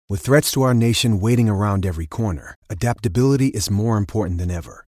With threats to our nation waiting around every corner, adaptability is more important than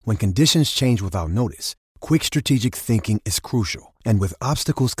ever. When conditions change without notice, quick strategic thinking is crucial. And with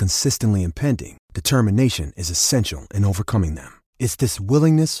obstacles consistently impending, determination is essential in overcoming them. It's this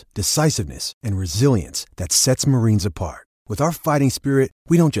willingness, decisiveness, and resilience that sets Marines apart. With our fighting spirit,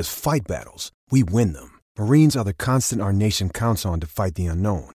 we don't just fight battles, we win them. Marines are the constant our nation counts on to fight the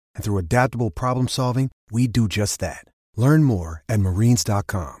unknown. And through adaptable problem solving, we do just that. Learn more at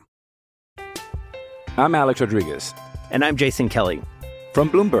marines.com. I'm Alex Rodriguez. And I'm Jason Kelly. From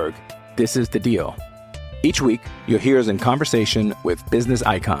Bloomberg, this is The Deal. Each week, you'll hear us in conversation with business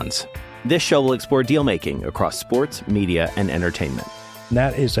icons. This show will explore deal-making across sports, media, and entertainment.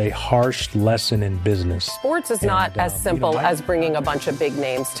 That is a harsh lesson in business. Sports is not as simple as bringing a bunch of big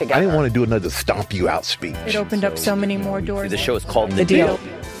names together. I didn't want to do another stomp you out speech. It opened up so many more doors. The show is called The Deal.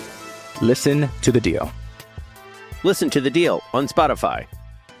 Listen to The Deal. Listen to The Deal on Spotify.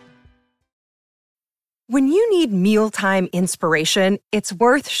 When you need mealtime inspiration, it's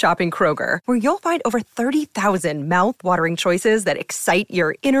worth shopping Kroger, where you'll find over 30,000 mouth-watering choices that excite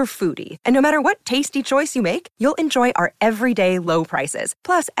your inner foodie. And no matter what tasty choice you make, you'll enjoy our everyday low prices,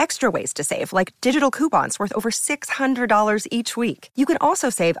 plus extra ways to save, like digital coupons worth over $600 each week. You can also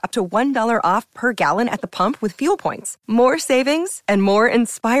save up to $1 off per gallon at the pump with fuel points. More savings and more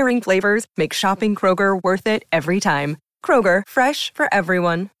inspiring flavors make shopping Kroger worth it every time. Kroger, fresh for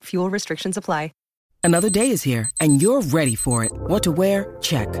everyone. Fuel restrictions apply. Another day is here, and you're ready for it. What to wear?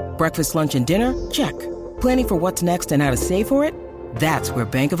 Check. Breakfast, lunch, and dinner? Check. Planning for what's next and how to save for it? That's where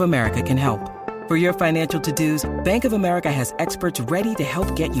Bank of America can help. For your financial to-dos, Bank of America has experts ready to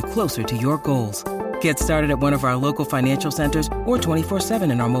help get you closer to your goals. Get started at one of our local financial centers or 24/7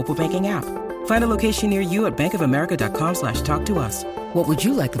 in our mobile banking app. Find a location near you at bankofamerica.com/talktous. What would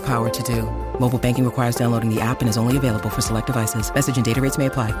you like the power to do? Mobile banking requires downloading the app and is only available for select devices. Message and data rates may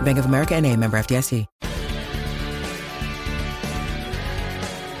apply. Bank of America N.A., member FDIC.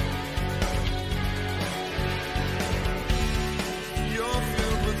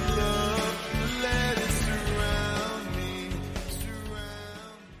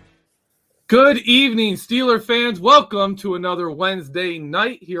 Good evening, Steeler fans. Welcome to another Wednesday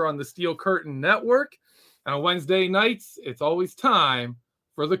night here on the Steel Curtain Network. On Wednesday nights, it's always time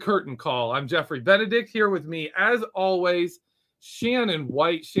for the curtain call. I'm Jeffrey Benedict, here with me, as always, Shannon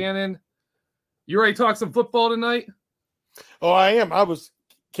White. Shannon, you ready to talk some football tonight? Oh, I am.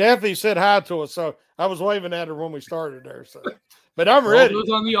 Kathy said hi to us, so I was waving at her when we started there. So, but I'm ready. It was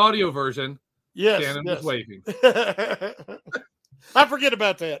on the audio version. Yes, Shannon was waving. I forget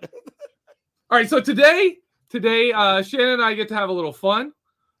about that. All right, so today, Shannon and I get to have a little fun.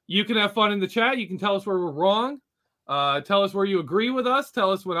 You can have fun in the chat. You can tell us where we're wrong. Tell us where you agree with us.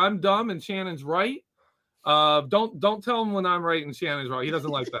 Tell us when I'm dumb and Shannon's right. Don't tell him when I'm right and Shannon's right. He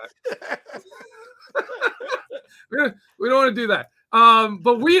doesn't like that. we don't want to do that.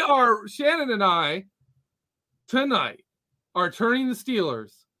 But Shannon and I tonight are turning the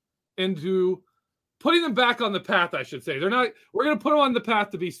Steelers into putting them back on the path, I should say. We're going to put them on the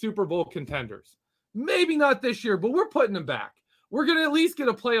path to be Super Bowl contenders. Maybe not this year, but we're putting them back. We're going to at least get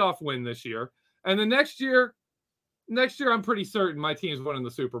a playoff win this year. And the next year, I'm pretty certain my team's winning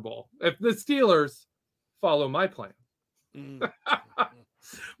the Super Bowl. If the Steelers follow my plan. But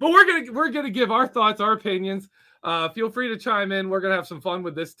we're gonna give our thoughts, our opinions. Feel free to chime in. We're gonna have some fun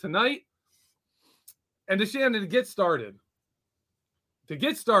with this tonight. And to Shannon, to get started.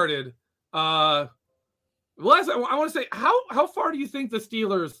 I want to say, how far do you think the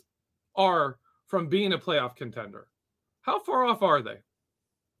Steelers are from being a playoff contender? How far off are they?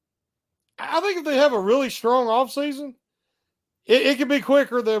 I think if they have a really strong offseason, it can be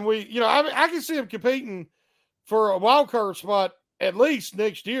quicker than I can see them competing for a wild card spot at least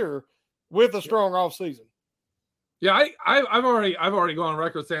next year with a strong offseason. Yeah, I've already gone on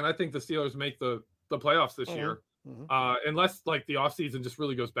record saying I think the Steelers make the playoffs this year, unless like the offseason just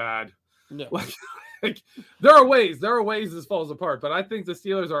really goes bad. Yeah. Like there are ways this falls apart, but I think the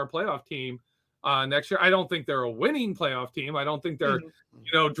Steelers are a playoff team next year. I don't think they're a winning playoff team. I don't think they're,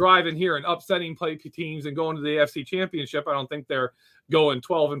 driving here and upsetting teams and going to the AFC Championship. I don't think they're going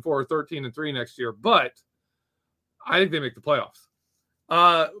 12-4 or 13-3 next year, but I think they make the playoffs.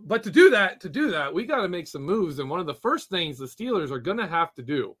 But to do that, we got to make some moves. And one of the first things the Steelers are going to have to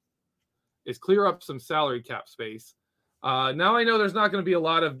do is clear up some salary cap space. Now I know there's not going to be a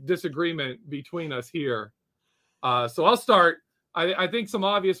lot of disagreement between us here. So I'll start. I think some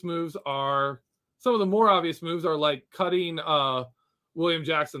of the more obvious moves are like cutting William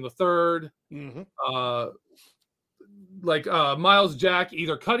Jackson III, Miles Jack,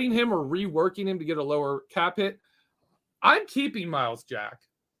 either cutting him or reworking him to get a lower cap hit. I'm keeping Miles Jack.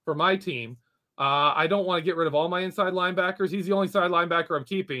 for my team. I don't want to get rid of all my inside linebackers. He's the only side linebacker I'm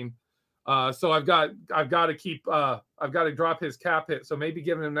keeping. So I've got to drop his cap hit. So maybe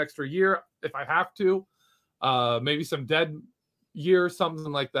giving him an extra year if I have to, maybe some dead year,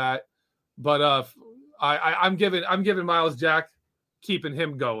 something like that. But I'm giving Miles Jack, keeping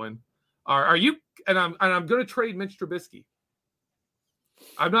him going. Are you? And I'm going to trade Mitch Trubisky.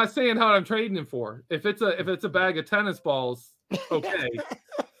 I'm not saying how I'm trading him for. If it's a bag of tennis balls, okay.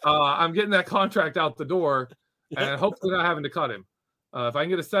 I'm getting that contract out the door, and hopefully not having to cut him. If I can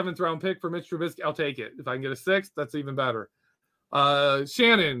get a 7th round pick for Mitch Trubisky, I'll take it. If I can get a 6th, that's even better.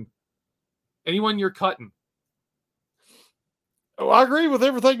 Shannon, anyone you're cutting? Oh, I agree with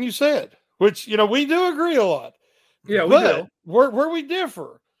everything you said, which, we do agree a lot. Yeah, we do. Where we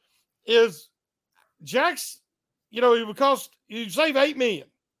differ is Jack's, it would cost, you save $8 million.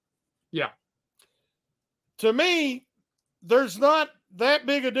 Yeah. To me, there's not that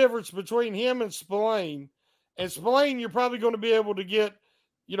big a difference between him and Spillane. And Spillane, you're probably going to be able to get,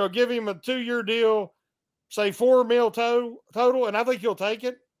 give him a 2-year deal, say $4 million total, and I think he'll take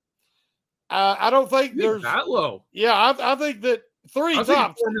it. I don't think there's that low. Yeah, I think that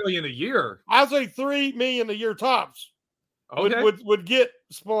 $4 million a year. I say $3 million a year tops. Okay. would get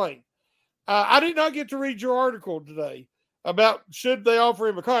Spillane. I did not get to read your article today about should they offer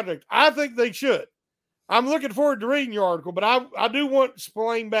him a contract. I think they should. I'm looking forward to reading your article, but I do want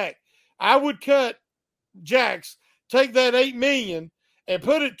Spillane back. I would cut Jax, take that $8 million and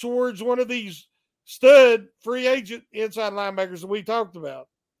put it towards one of these stud free agent inside linebackers that we talked about.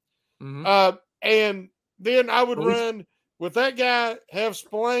 Mm-hmm. And then I would run with that guy, have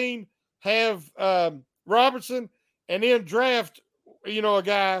Spillane, have Robertson, and then draft, a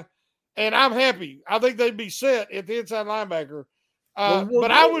guy. And I'm happy. I think they'd be set at the inside linebacker.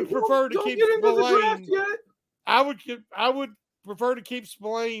 But I would prefer to keep Spillane. I would prefer to keep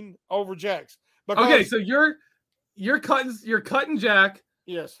Spillane over Jax. Okay, so you're cutting Jack,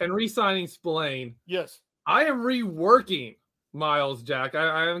 yes, and re-signing Spillane. Yes. I am reworking Miles Jack.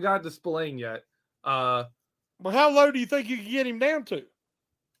 I haven't got to Spillane yet. Well, how low do you think you can get him down to?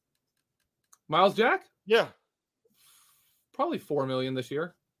 Miles Jack? Yeah. Probably $4 million this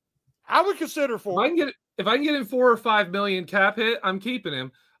year. I would consider $4. If I can get him $4 or $5 million cap hit, I'm keeping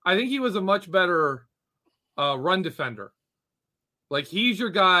him. I think he was a much better run defender. Like, he's your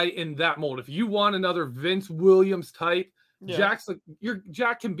guy in that mold. If you want another Vince Williams type, yeah.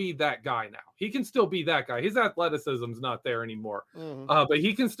 Jack can be that guy now. He can still be that guy. His athleticism's not there anymore, but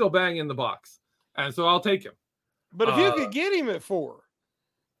he can still bang in the box, and so I'll take him. But if you could get him at $4,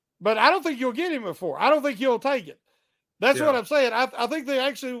 but I don't think you'll get him at $4. I don't think he'll take it. That's what I'm saying. I think they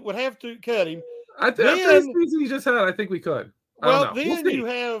actually would have to cut him. After the season he just had, I think we could. Well, then you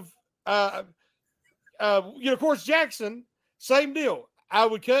have, of course, Jackson. Same deal. I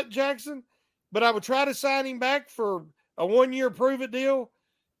would cut Jackson, but I would try to sign him back for a 1-year prove-it deal.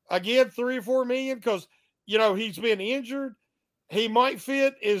 Again, $3 or $4 million, because he's been injured. He might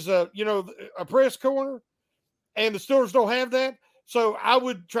fit as a press corner, and the Steelers don't have that. So I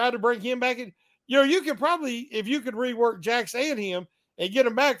would try to bring him back in. You could probably, if you could rework Jax and him and get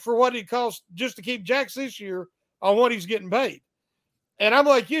him back for what it costs just to keep Jax this year on what he's getting paid. And I'm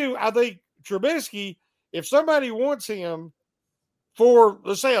like you. I think Trubisky, if somebody wants him for,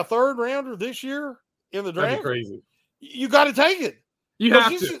 let's say, a 3rd rounder this year in the draft, that'd be crazy. You got to take it. You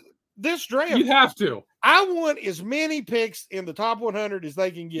have to. This draft, you have to. I want as many picks in the top 100 as they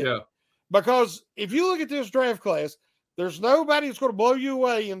can get. Yeah. Because if you look at this draft class, there's nobody that's going to blow you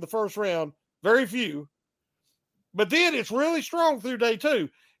away in the 1st round. Very few. But then it's really strong through day 2.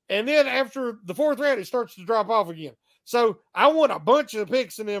 And then after the 4th round, it starts to drop off again. So I want a bunch of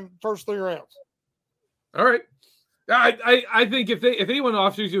picks in them first 3 rounds. All right. I think if anyone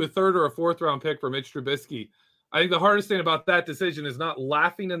offers you a 3rd or a 4th round pick for Mitch Trubisky, I think the hardest thing about that decision is not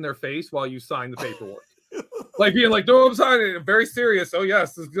laughing in their face while you sign the paperwork. Like being like, no, I'm signing it. Very serious. Oh,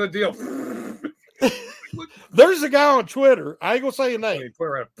 yes, it's a good deal. There's a guy on Twitter. I ain't going to say his name.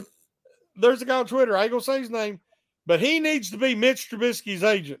 There's a guy on Twitter. I ain't going to say his name. But he needs to be Mitch Trubisky's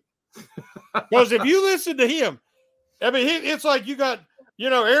agent. Because if you listen to him, it's like you got,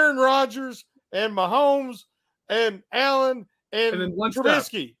 Aaron Rodgers and Mahomes and Allen and Trubisky.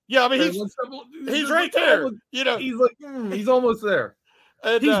 Step. Yeah, he's right there. He's like, he's almost there.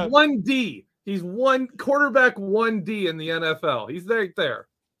 And, he's 1D. He's quarterback 1D in the NFL. He's right there.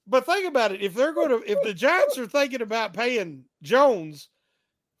 But think about it. If the Giants are thinking about paying Jones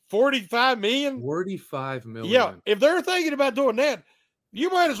 $45 million. $45 million. Yeah. If they're thinking about doing that, you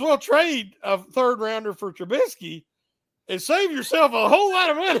might as well trade a 3rd rounder for Trubisky and save yourself a whole lot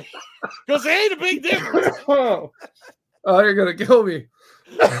of money, because it ain't a big difference. Oh, you're going to kill me.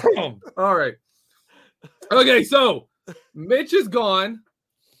 All right. Okay, so Mitch is gone.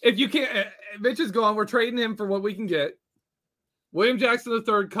 If you can't, Mitch is gone. We're trading him for what we can get. William Jackson the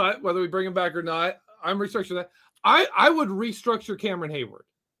third cut, whether we bring him back or not. I'm restructuring that. I would restructure Cameron Hayward.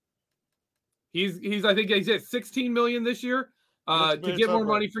 He's I think he's at $16 million this year to get more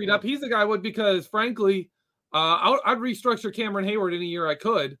money freed up. He's the guy I would, because frankly, I'd restructure Cameron Hayward in a year I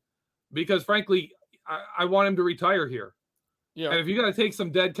could, because frankly, I want him to retire here. Yeah. And if you got to take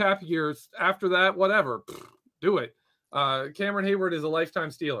some dead cap years after that, whatever, do it. Cameron Hayward is a lifetime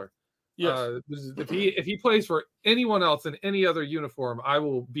Steeler. Yes. If he plays for anyone else in any other uniform, I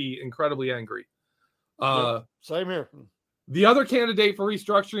will be incredibly angry. Same here. The other candidate for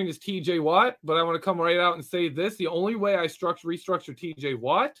restructuring is TJ Watt, but I want to come right out and say this. The only way I restructure TJ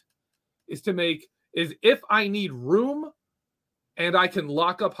Watt is if I need room and I can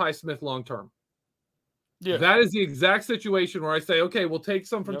lock up Highsmith long term. Yeah. That is the exact situation where I say, okay, we'll take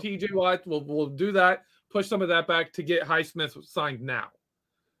some from TJ Watt. We'll do that, push some of that back to get Highsmith signed now.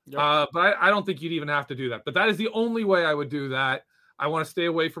 Yep. But I don't think you'd even have to do that. But that is the only way I would do that. I want to stay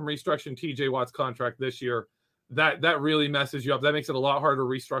away from restructuring TJ Watt's contract this year. That really messes you up. That makes it a lot harder to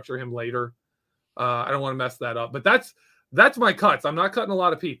restructure him later. I don't want to mess that up. But that's my cuts. I'm not cutting a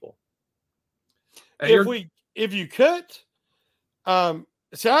lot of people. And if you cut,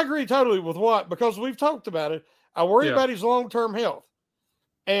 see, I agree totally with Watt, because we've talked about it. I worry about his long-term health.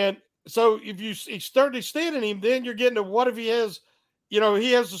 And so if you start extending him, then you're getting to what if he has,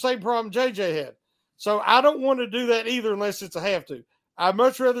 he has the same problem JJ had. So I don't want to do that either unless it's a have to. I'd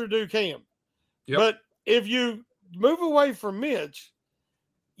much rather do Cam. Yep. But if you move away from Mitch,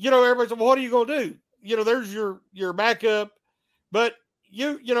 everybody's like, well, what are you going to do? There's your backup. But,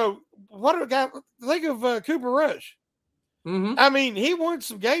 what a guy, think of Cooper Rush. Mm-hmm. I mean, he won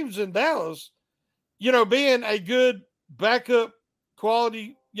some games in Dallas, being a good backup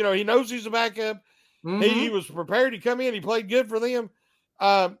quality. He knows he's a backup. Mm-hmm. He was prepared to come in. He played good for them.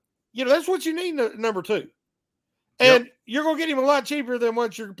 That's what you need, number two. And you're going to get him a lot cheaper than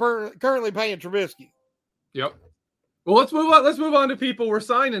what you're currently paying Trubisky. Yep. Well, let's move on. Let's move on to people we're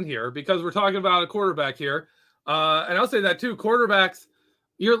signing here, because we're talking about a quarterback here. And I'll say that too. Quarterbacks,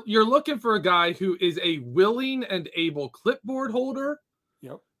 you're looking for a guy who is a willing and able clipboard holder,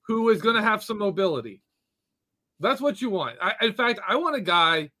 who is going to have some mobility. That's what you want. In fact, I want a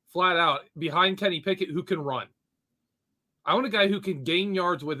guy flat out behind Kenny Pickett who can run. I want a guy who can gain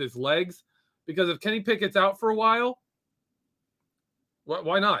yards with his legs, because if Kenny Pickett's out for a while,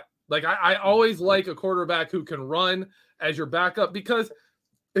 why not? Like, I always like a quarterback who can run as your backup, because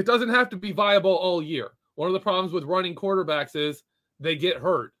it doesn't have to be viable all year. One of the problems with running quarterbacks is they get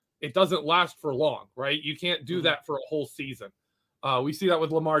hurt. It doesn't last for long, right? You can't do that for a whole season. We see that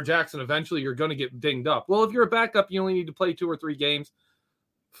with Lamar Jackson. Eventually, you're going to get dinged up. Well, if you're a backup, you only need to play 2 or 3 games.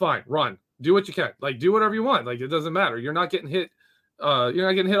 Fine, run. Do what you can. Like, do whatever you want. Like, it doesn't matter. You're not getting hit. You're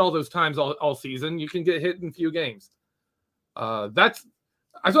not getting hit all those times all season. You can get hit in a few games. That's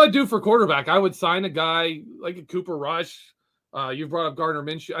what I do for quarterback. I would sign a guy like a Cooper Rush. You brought up Gardner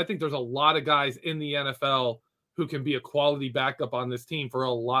Minshew. I think there's a lot of guys in the NFL who can be a quality backup on this team for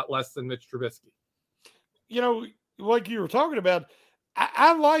a lot less than Mitch Trubisky. Like you were talking about,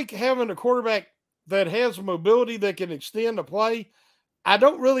 I like having a quarterback that has mobility that can extend a play. I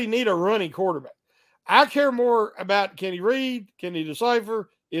don't really need a running quarterback. I care more about, can he read? Can he decipher?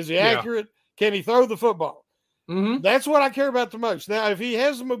 Is he accurate? Can he throw the football? Mm-hmm. That's what I care about the most. Now, if he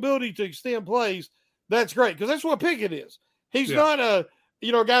has the mobility to extend plays, that's great, because that's what Pickett is. He's not a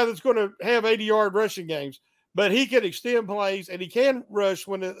guy that's going to have 80-yard rushing games, but he can extend plays and he can rush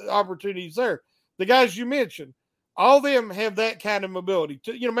when the opportunity is there. The guys you mentioned, all of them have that kind of mobility.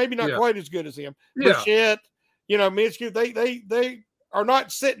 Maybe not quite as good as him. But yet, Minshew, they are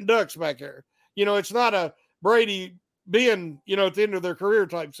not sitting ducks back there. It's not a Brady being, at the end of their career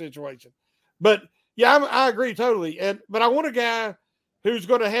type situation. But I agree totally. But I want a guy who's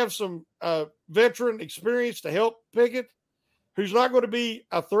going to have some veteran experience to help Pickett, who's not going to be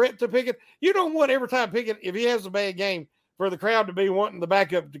a threat to Pickett. You don't want every time Pickett, if he has a bad game, for the crowd to be wanting the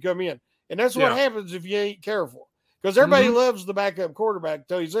backup to come in. And that's what happens if you ain't careful. Because everybody loves the backup quarterback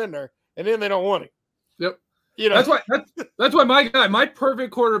until he's in there, and then they don't want him. Yep. That's why my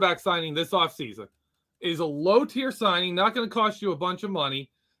perfect quarterback signing this offseason is a low-tier signing, not going to cost you a bunch of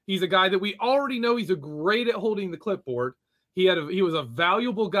money. He's a guy that we already know he's great at holding the clipboard. He was a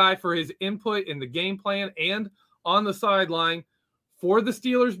valuable guy for his input in the game plan and on the sideline for the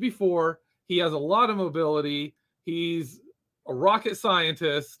Steelers before. He has a lot of mobility. He's a rocket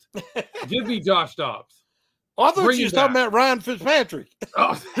scientist. Give me Josh Dobbs. Oh, I thought you was talking about Ryan Fitzpatrick.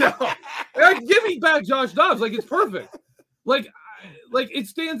 Oh, no. Give me back Josh Dobbs. Like, it's perfect. Like like it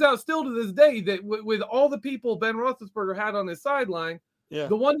stands out still to this day that with all the people Ben Roethlisberger had on his sideline,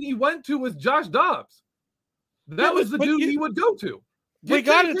 the one he went to was Josh Dobbs. That was the dude he would go to. We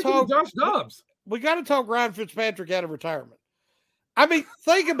got to talk Josh Dobbs. We got to talk Ryan Fitzpatrick out of retirement. I mean,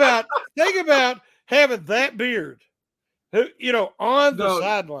 think about having that beard, on the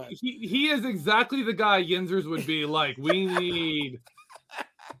sideline. He is exactly the guy Yinzers would be like. We need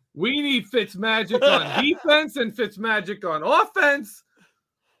Fitzmagic on defense and Fitzmagic on offense.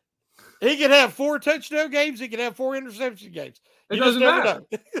 He could have 4 touchdown games. He could have 4 interception games. It doesn't matter.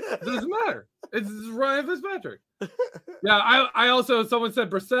 It doesn't matter. It's Ryan Fitzpatrick. Yeah, I also, someone said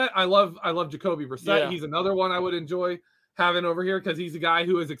Brissett. I love Jacoby Brissett. Yeah. He's another one I would enjoy having over here because he's a guy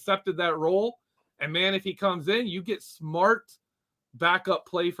who has accepted that role. And man, if he comes in, you get smart backup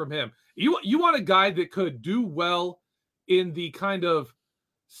play from him. You want a guy that could do well in the kind of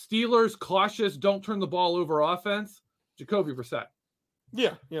Steelers cautious, don't turn the ball over offense. Jacoby Brissett.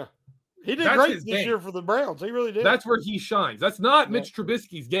 Yeah. He did great this year for the Browns. He really did. That's where he shines. That's not Mitch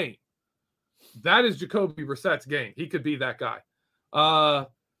Trubisky's game. That is Jacoby Brissett's game. He could be that guy.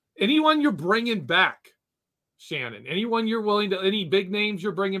 Anyone you're bringing back, Shannon? Anyone you're willing to? Any big names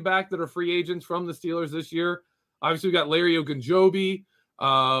you're bringing back that are free agents from the Steelers this year? Obviously, we got Larry Ogunjobi.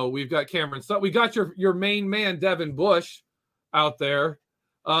 We've got Cameron Sutton. We got your main man Devin Bush out there.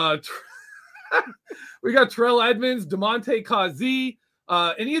 We got Terrell Edmonds, DeMonte Kazee.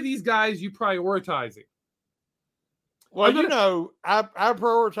 Any of these guys you prioritizing? Well, I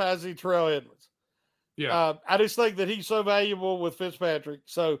prioritize Terrell Edmonds. Yeah. I just think that he's so valuable with Fitzpatrick.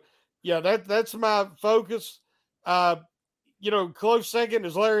 So, yeah, that's my focus. Close second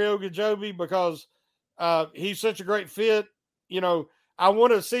is Larry Ogunjobi because he's such a great fit. I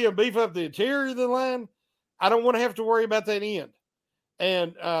want to see him beef up the interior of the line. I don't want to have to worry about that end.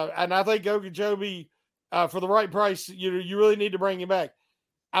 And I think Ogunjobi, for the right price, you really need to bring him back.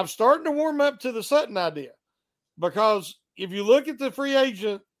 I'm starting to warm up to the Sutton idea because if you look at the free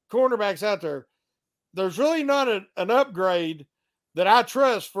agent cornerbacks out there, there's really not an upgrade that I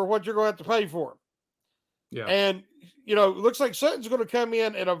trust for what you're going to have to pay for him. Yeah. And, it looks like Sutton's going to come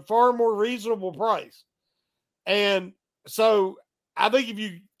in at a far more reasonable price. And so I think if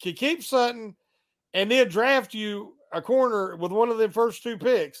you can keep Sutton and then draft you a corner with one of the first 2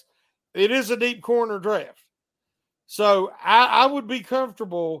 picks, it is a deep corner draft. So I would be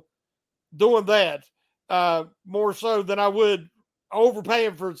comfortable doing that more so than I would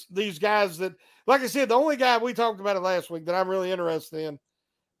overpaying for these guys that, like I said, the only guy we talked about it last week that I'm really interested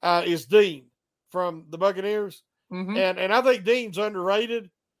in is Dean from the Buccaneers. Mm-hmm. And I think Dean's underrated,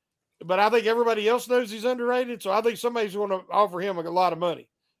 but I think everybody else knows he's underrated. So I think somebody's going to offer him a lot of money,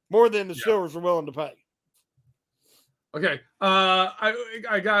 more than the Steelers are willing to pay. Okay.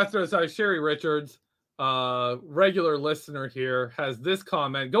 I got to throw this out. Sherry Richards, regular listener here, has this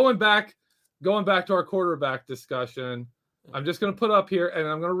comment going back to our quarterback discussion. I'm just going to put up here and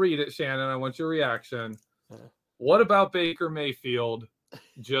I'm going to read it, Shannon. I want your reaction. What about Baker Mayfield?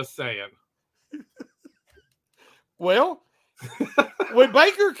 Just saying. Well, when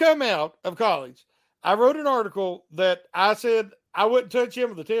Baker come out of college, I wrote an article that I said I wouldn't touch him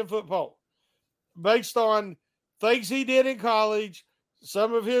with a 10-foot pole based on things he did in college,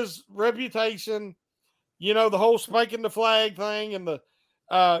 some of his reputation, the whole spanking the flag thing and and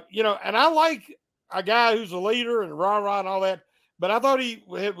I like a guy who's a leader and rah-rah and all that, but I thought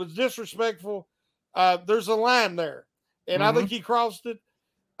it was disrespectful. There's a line there, and I think he crossed it.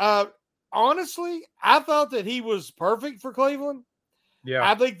 Honestly, I thought that he was perfect for Cleveland. Yeah.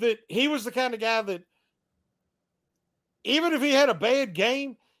 I think that he was the kind of guy that even if he had a bad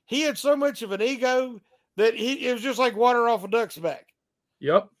game, he had so much of an ego that it was just like water off a duck's back.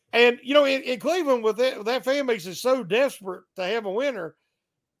 Yep. And, in Cleveland, with that fan base is so desperate to have a winner,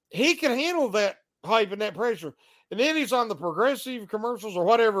 he can handle that hype and that pressure. And then he's on the Progressive commercials or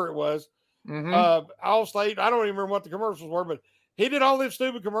whatever it was. Allstate. I don't even remember what the commercials were, but he did all these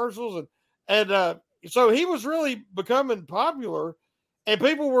stupid commercials. And so he was really becoming popular, and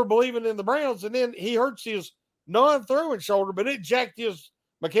people were believing in the Browns. And then he hurts his non-throwing shoulder, but it jacked his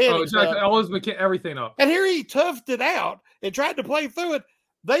mechanics up. All his everything up. And here he toughed it out and tried to play through it.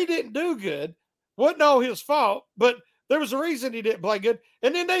 They didn't do good. Wasn't all his fault, but there was a reason he didn't play good.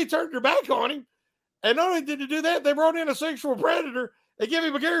 And then they turned their back on him. And not only did they do that, they brought in a sexual predator and gave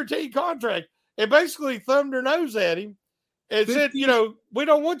him a guaranteed contract and basically thumbed their nose at him and said, we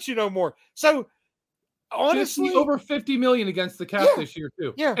don't want you no more. So honestly, over $50 million against the cap this year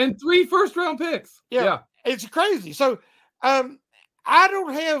too. Yeah. And 3 first-round picks. Yeah. It's crazy. So I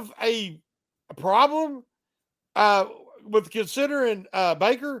don't have a problem with considering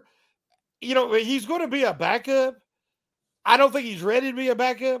Baker. He's going to be a backup, I don't think he's ready to be a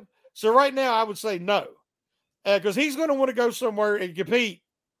backup. So right now, I would say no, because he's going to want to go somewhere and compete,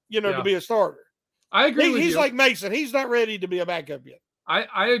 to be a starter. I agree with you. He's like Mason. He's not ready to be a backup yet.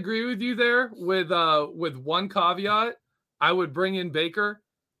 I agree with you there with one caveat. I would bring in Baker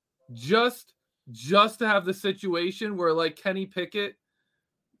just to have the situation where like Kenny Pickett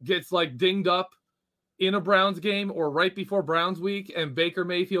gets like dinged up in a Browns game or right before Browns week, and Baker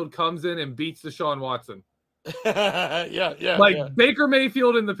Mayfield comes in and beats Deshaun Watson. Yeah. Baker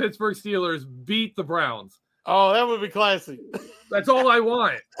Mayfield and the Pittsburgh Steelers beat the Browns. Oh, that would be classy. That's all I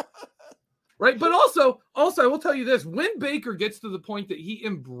want. Right. But also I will tell you this, when Baker gets to the point that he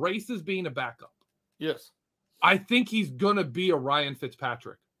embraces being a backup. Yes. I think he's going to be a Ryan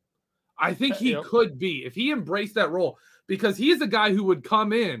Fitzpatrick. I think he could be if he embraced that role, because he's a guy who would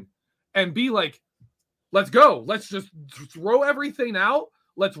come in and be like, let's go. Let's just throw everything out.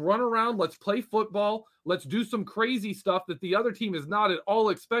 Let's run around. Let's play football. Let's do some crazy stuff that the other team is not at all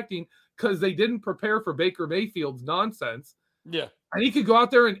expecting because they didn't prepare for Baker Mayfield's nonsense. Yeah. And he could go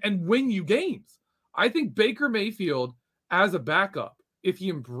out there and win you games. I think Baker Mayfield as a backup, if he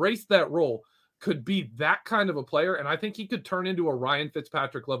embraced that role, could be that kind of a player. And I think he could turn into a Ryan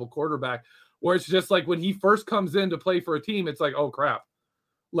Fitzpatrick level quarterback where it's just like when he first comes in to play for a team, it's like, oh crap.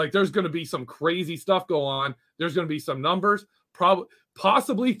 Like there's going to be some crazy stuff go on. There's going to be some numbers,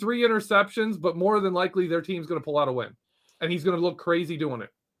 possibly 3 interceptions, but more than likely their team's going to pull out a win. And he's going to look crazy doing it.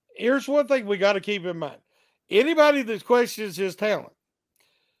 Here's one thing we got to keep in mind. Anybody that questions his talent,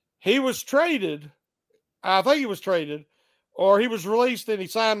 he was traded. I think he was traded, or he was released and he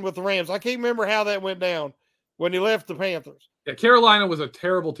signed with the Rams. I can't remember how that went down when he left the Panthers. Yeah, Carolina was a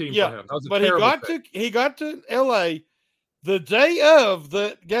terrible team for him. But he got to L.A. the day of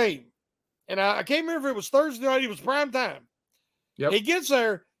the game. And I can't remember if it was Thursday night. It was prime time. Yep. He gets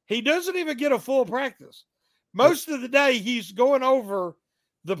there. He doesn't even get a full practice. Most of the day, he's going over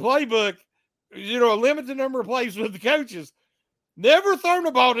the playbook, a limited number of plays with the coaches. Never thrown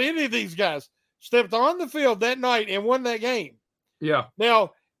the ball to any of these guys. Stepped on the field that night and won that game. Yeah.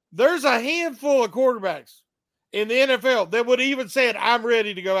 Now, there's a handful of quarterbacks in the NFL that would even said, I'm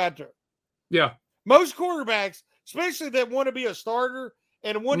ready to go out there. Yeah. Most quarterbacks, especially that want to be a starter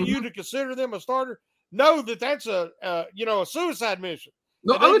and want you to consider them a starter, know that that's a suicide mission.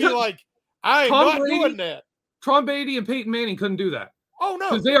 No, they'd be like, I am not doing that. Tom Brady and Peyton Manning couldn't do that. Oh,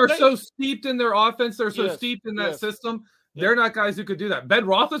 no. Because they are so steeped in their offense. They're so steeped in that system. They're not guys who could do that. Ben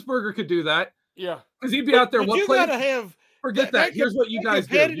Roethlisberger could do that. Yeah. Because he'd be out there. You got to have. Forget that. Here's what you guys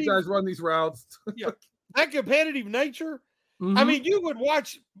do. You guys run these routes. Yeah. That competitive nature. I mean, you would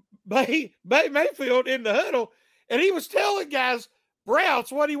watch Mayfield in the huddle, and he was telling guys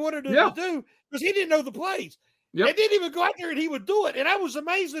routes what he wanted them to do because he didn't know the plays. Yep. And didn't even go out there and he would do it. And I was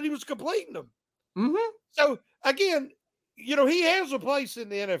amazed that he was completing them. So, again, he has a place in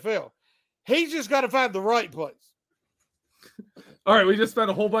the NFL. He's just got to find the right place. All right, we just spent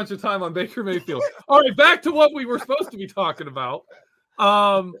a whole bunch of time on Baker Mayfield. All right, back to what we were supposed to be talking about.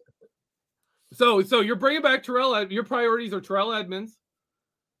 So you're bringing back your priorities are Terrell Edmonds,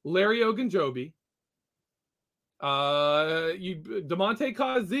 Larry Ogunjobi, DeMonte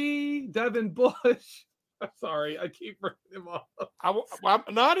Kazee, Devin Bush. I'm sorry, I keep bringing him up. I'm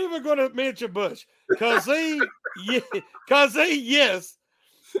not even going to mention Bush. Kazee, yes.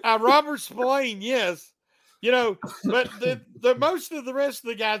 Robert Spillane, yes. But the most of the rest of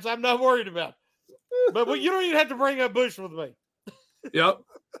the guys I'm not worried about. But you don't even have to bring up Bush with me. Yep.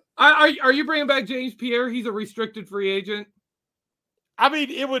 Are you bringing back James Pierre? He's a restricted free agent. I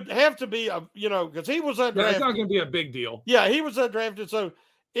mean, it would have to be because he was undrafted. Yeah, it's not going to be a big deal. Yeah, he was undrafted, so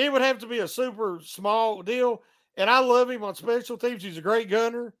it would have to be a super small deal. And I love him on special teams. He's a great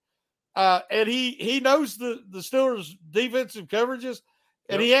gunner, and he knows the Steelers' defensive coverages,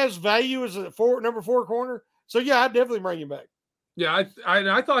 and he has value as a number 4 corner. So yeah, I'd definitely bring him back. Yeah,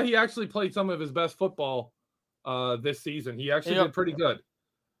 I thought he actually played some of his best football this season. He actually did pretty good.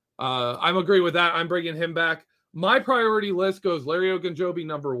 I'm agree with that. I'm bringing him back. My priority list goes Larry Ogunjobi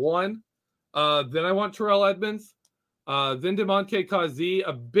number 1. Then I want Terrell Edmonds. Then DeMonte Kazee.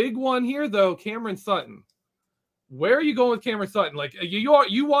 A big one here though, Cameron Sutton. Where are you going with Cameron Sutton? Like you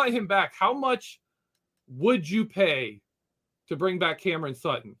want him back? How much would you pay to bring back Cameron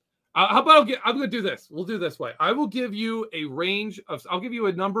Sutton? How about I'm going to do this. We'll do this way. I will give you a range of. I'll give you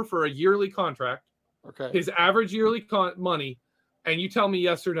a number for a yearly contract. Okay. His average yearly money, and you tell me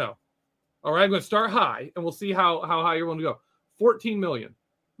yes or no. All right. I'm going to start high, and we'll see how high you're willing to go. $14 million.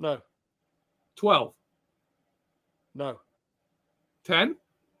 No. 12. No. 10.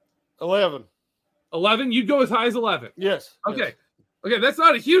 11. 11. You'd go as high as 11. Yes. Okay. Yes. Okay. That's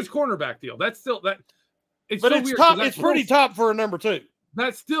not a huge cornerback deal. That's still that. it's but so it's weird, top. It's pretty top for a number 2.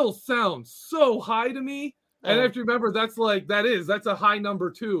 That still sounds so high to me. And I have to remember that's a high number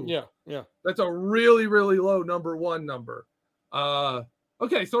 2. Yeah. That's a really, really low number 1 number.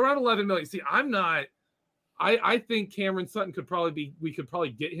 Okay, so around 11 million. See, I think Cameron Sutton we could probably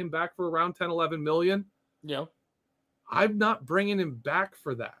get him back for around 10, 11 million. Yeah. I'm not bringing him back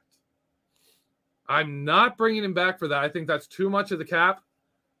for that. I think that's too much of the cap.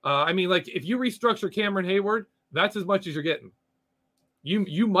 I mean, like, if you restructure Cameron Hayward, that's as much as you're getting.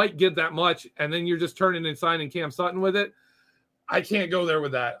 You might get that much, and then you're just turning and signing Cam Sutton with it. I can't go there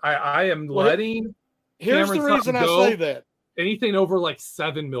with that. I am letting. Here's Cameron the reason Sutton go. I say that. Anything over like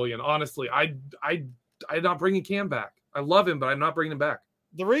 7 million, honestly, I'm not bringing Cam back. I love him, but I'm not bringing him back.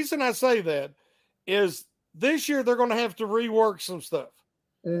 The reason I say that is this year they're going to have to rework some stuff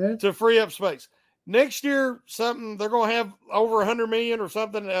to free up space. Next year, something they're going to have over 100 million or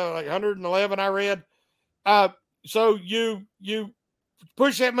something, like 111. I read. So you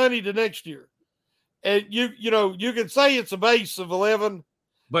push that money to next year, and you can say it's a base of 11,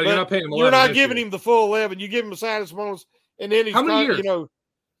 but you're not paying him. You're not giving him the full 11. You give him a signing bonus, and then he's how many years? How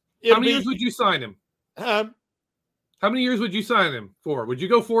many years would you sign him? How many years would you sign him for? Would you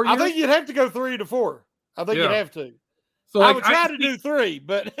go 4 years? I think you'd have to go 3 to 4. I think you'd have to. So I would try to do 3,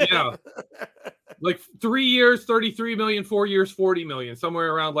 but yeah, like 3 years, 33 million, 4 years, 40 million,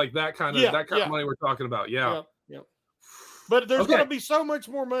 somewhere around like that kind of money we're talking about. Yeah. But there's going to be so much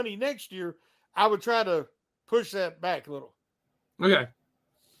more money next year. I would try to push that back a little. Okay.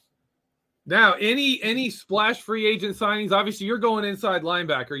 Now, any splash free agent signings? Obviously, you're going inside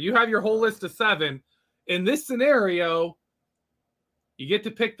linebacker. You have your whole list of 7. In this scenario, you get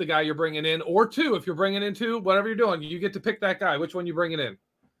to pick the guy you're bringing in, or 2 if you're bringing in 2. Whatever you're doing, you get to pick that guy. Which one you bringing in?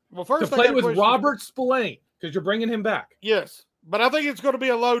 Well, first to play with Robert Spillane because you're bringing him back. Yes, but I think it's going to be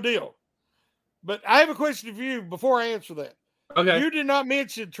a low deal. But I have a question for you before I answer that. Okay. You did not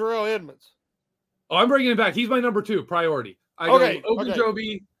mention Terrell Edmonds. Oh, I'm bringing him back. He's my number 2 priority. I go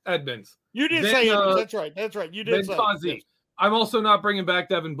Ogunjobi, Edmonds. You did say Edmonds. That's right. You did say Kazi. Yes. I'm also not bringing back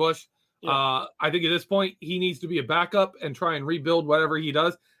Devin Bush. Yeah. I think at this point he needs to be a backup and try and rebuild whatever he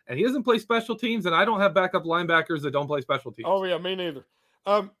does. And he doesn't play special teams, and I don't have backup linebackers that don't play special teams. Oh, yeah, me neither.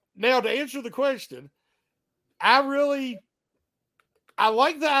 Now, to answer the question, I like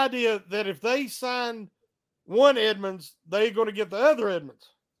the idea that if they sign one Edmonds, they're going to get the other Edmonds.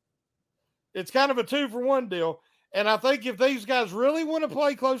 It's kind of a 2-for-1 deal. And I think if these guys really want to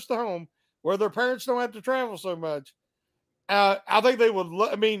play close to home, where their parents don't have to travel so much, I think they would.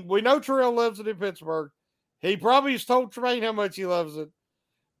 We know Terrell loves it in Pittsburgh. He probably has told Tremaine how much he loves it.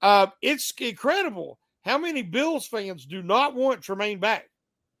 It's incredible how many Bills fans do not want Tremaine back.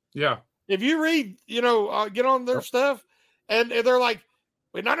 Yeah. If you read, get on their stuff, and they're like,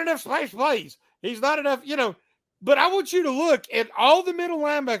 we're not enough splash plays. He's not enough, But I want you to look at all the middle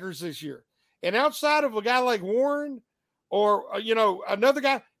linebackers this year. And outside of a guy like Warren or, another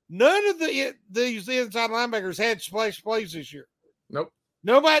guy, none of these inside linebackers had splash plays this year. Nope.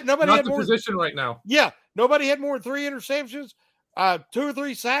 Nobody not had the more position right now. Yeah. Nobody had more than 3 interceptions, 2 or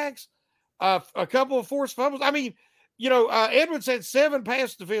 3 sacks, a couple of forced fumbles. I mean, Edmonds had 7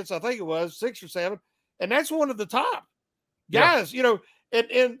 pass defense, I think it was 6 or 7. And that's one of the top guys,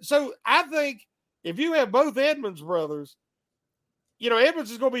 and so I think if you have both Edmonds brothers,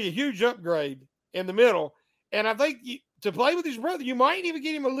 Edmonds is going to be a huge upgrade in the middle. And I think to play with his brother, you might even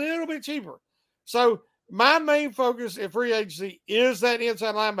get him a little bit cheaper. So my main focus in free agency is that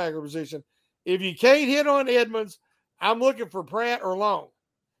inside linebacker position. If you can't hit on Edmonds, I'm looking for Pratt or Long.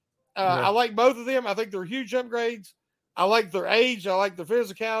 I like both of them. I think they're huge upgrades. I like their age. I like their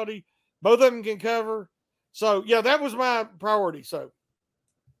physicality. Both of them can cover. So, that was my priority. So,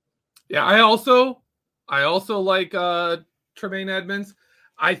 yeah, I also like Tremaine Edmonds.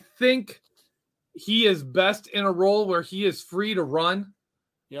 I think he is best in a role where he is free to run.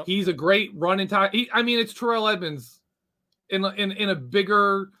 Yep. He's a great running type. It's Terrell Edmonds in a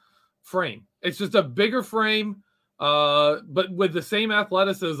bigger frame. It's just a bigger frame, but with the same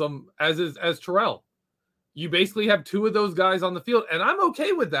athleticism as Terrell. You basically have 2 of those guys on the field, and I'm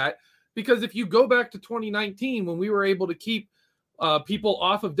okay with that because if you go back to 2019 when we were able to keep people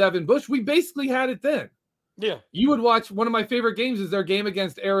off of Devin Bush, we basically had it then. Yeah. You would watch one of my favorite games is their game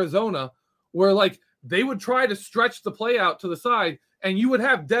against Arizona, where they would try to stretch the play out to the side, and you would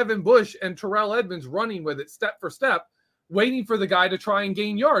have Devin Bush and Terrell Edmonds running with it step for step, waiting for the guy to try and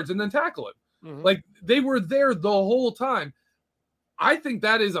gain yards and then tackle him. Mm-hmm. They were there the whole time. I think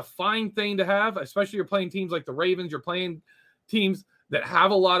that is a fine thing to have, especially you're playing teams like the Ravens. You're playing teams that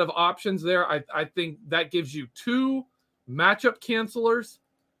have a lot of options there. I think that gives you 2 matchup cancelers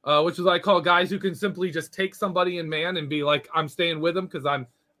which is what I call guys who can simply just take somebody in man and be like, I'm staying with them because I'm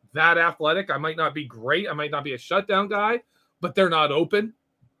that athletic. I might not be great. I might not be a shutdown guy, but they're not open,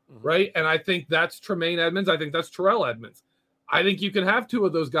 right? And I think that's Tremaine Edmunds. I think that's Terrell Edmunds. I think you can have two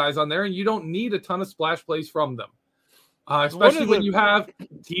of those guys on there, and you don't need a ton of splash plays from them. Especially when you have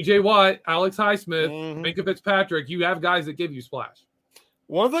TJ Watt, Alex Highsmith, Minkah Fitzpatrick, you have guys that give you splash.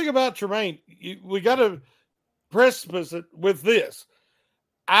 One thing about Tremaine, we got to precipice it with this.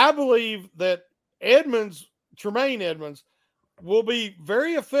 I believe that Tremaine Edmunds, will be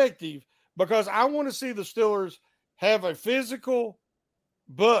very effective because I want to see the Steelers have a physical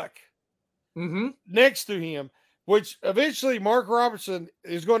buck next to him, which eventually Mark Robertson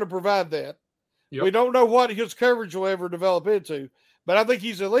is going to provide that. Yep. We don't know what his coverage will ever develop into, but I think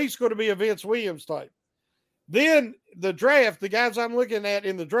he's at least going to be a Vince Williams type. Then the draft, the guys I'm looking at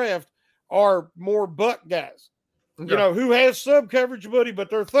in the draft are more buck guys, who has some coverage ability, but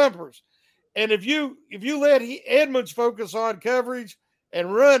they're thumpers. And if you let Edmunds focus on coverage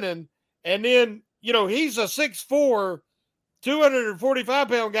and running, and then, he's a 6'4",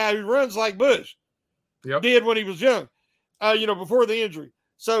 245-pound guy who runs like Bush did when he was young, before the injury.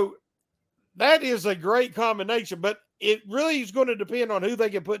 So that is a great combination, but it really is going to depend on who they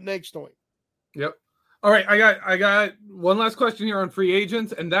can put next to him. Yep. All right, I got one last question here on free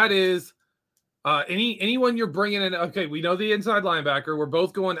agents, and that is anyone you're bringing in. Okay, we know the inside linebacker. We're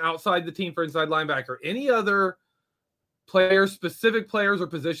both going outside the team for inside linebacker. Any other players, specific players or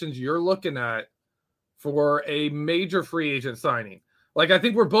positions you're looking at for a major free agent signing? Like, I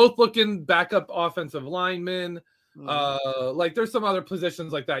think we're both looking backup offensive linemen. Like there's some other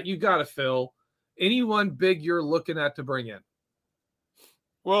positions like that you got to fill. Anyone big you're looking at to bring in?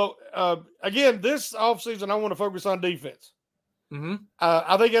 Well, again, this offseason, I want to focus on defense.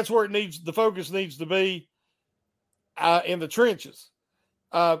 I think that's where the focus needs to be in the trenches.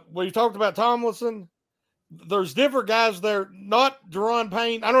 We talked about Tomlinson. There's different guys there, not Daron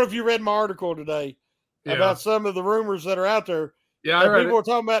Payne. I don't know if you read my article today about some of the rumors that are out there. Yeah, I read people are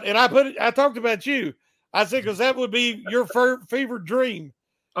talking about, and I talked about you. I said, because that would be your fevered dream.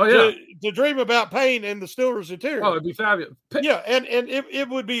 Oh, yeah. To dream about Payne and the Steelers interior. Oh, it'd be fabulous. Yeah, and it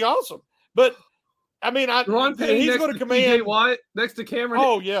would be awesome. But, I mean, Daron Payne he's going to command. TJ Watt next to Cameron.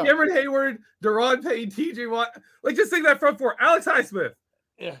 Oh, yeah. Cameron Hayward, Daron Payne, TJ Watt. Like, just think that front four. Alex Highsmith.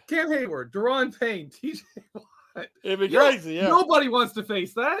 Yeah. Cam Hayward, Daron Payne, TJ Watt. It'd be crazy, yeah. Nobody wants to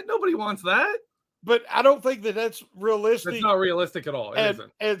face that. Nobody wants that. But I don't think that's realistic. It's not realistic at all. It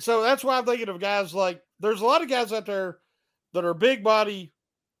isn't. And so that's why I'm thinking of guys like, there's a lot of guys out there that are big body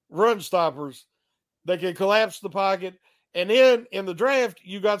run stoppers that can collapse the pocket. And then in the draft,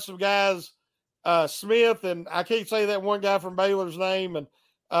 you got some guys, Smith, and I can't say that one guy from Baylor's name, and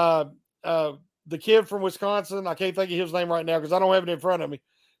the kid from Wisconsin. I can't think of his name right now because I don't have it in front of me.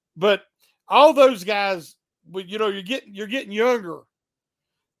 But all those guys, you're getting younger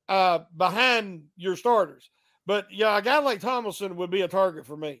behind your starters. But yeah, a guy like Tomlinson would be a target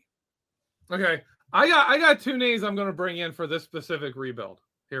for me. Okay. I got two names I'm going to bring in for this specific rebuild.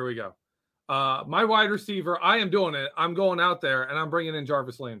 Here we go. My wide receiver, I am doing it. I'm going out there and I'm bringing in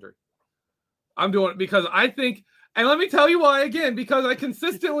Jarvis Landry. I'm doing it because I think, and let me tell you why again, because I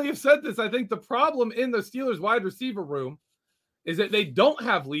consistently have said this. I think the problem in the Steelers wide receiver room is that they don't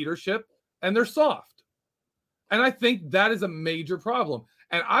have leadership and they're soft. And I think that is a major problem.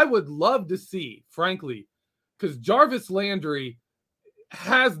 And I would love to see, frankly, because Jarvis Landry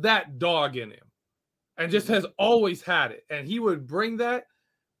has that dog in him and just has always had it. And he would bring that,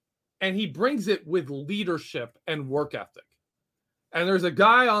 and he brings it with leadership and work ethic. And there's a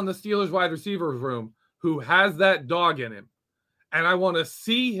guy on the Steelers wide receivers room who has that dog in him. And I want to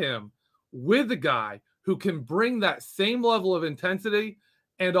see him with a guy who can bring that same level of intensity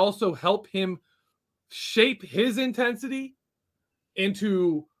and also help him shape his intensity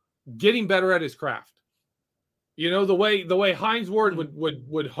into getting better at his craft. The way Hines Ward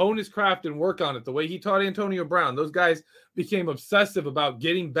would hone his craft and work on it, the way he taught Antonio Brown, those guys became obsessive about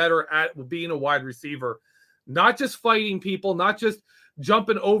getting better at being a wide receiver, not just fighting people, not just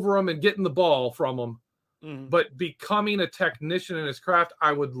jumping over them and getting the ball from them, but becoming a technician in his craft.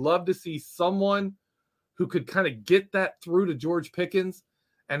 I would love to see someone who could kind of get that through to George Pickens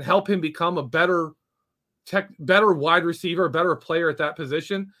and help him become a better wide receiver, a better player at that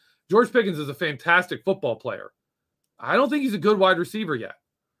position. George Pickens is a fantastic football player. I don't think he's a good wide receiver yet.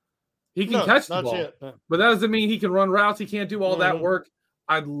 He can catch the ball, but that doesn't mean he can run routes. He can't do all that work.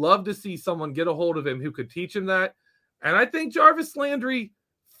 I'd love to see someone get a hold of him who could teach him that. And I think Jarvis Landry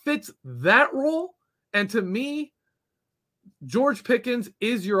fits that role. And to me, George Pickens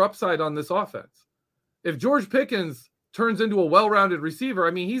is your upside on this offense. If George Pickens turns into a well-rounded receiver,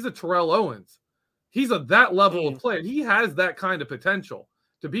 I mean, he's a Terrell Owens. He's that level of player. He has that kind of potential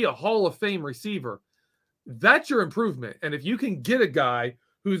to be a Hall of Fame receiver. That's your improvement. And if you can get a guy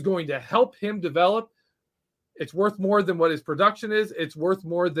who's going to help him develop, it's worth more than what his production is. It's worth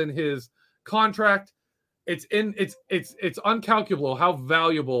more than his contract. It's uncalculable how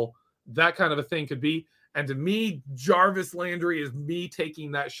valuable that kind of a thing could be. And to me, Jarvis Landry is me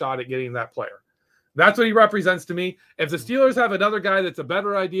taking that shot at getting that player. That's what he represents to me. If the Steelers have another guy that's a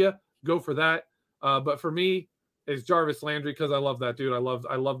better idea, go for that. But for me, it's Jarvis Landry because I love that dude. I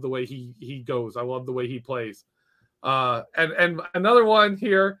love the way he goes. I love the way he plays. And another one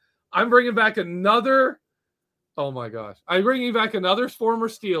here. I'm bringing back another. Oh my gosh! I'm bringing back another former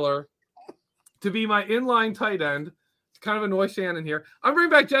Steeler to be my inline tight end. It's kind of annoy Shannon here. I'm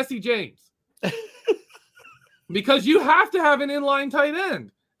bringing back Jesse James because you have to have an inline tight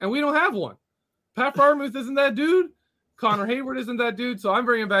end, and we don't have one. Pat Freiermuth isn't that dude. Connor Hayward isn't that dude. So I'm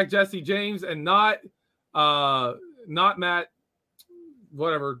bringing back Jesse James and not Matt,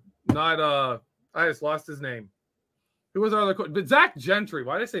 whatever. I just lost his name. Who was our other coach? But Zach Gentry.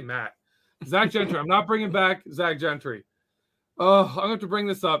 Why did I say Matt? Zach Gentry. I'm not bringing back Zach Gentry. Oh, I'm going to have to bring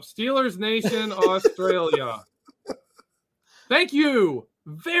this up. Steelers Nation, Australia. Thank you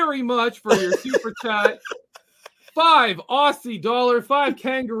very much for your super chat. 5 Aussie dollar, 5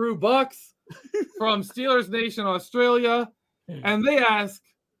 kangaroo bucks from Steelers Nation, Australia. And they ask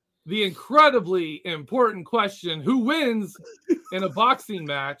the incredibly important question: who wins in a boxing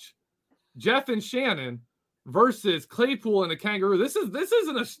match? Jeff and Shannon versus Claypool and a kangaroo. This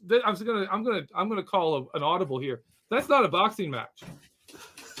isn't a. I'm gonna call an audible here. That's not a boxing match.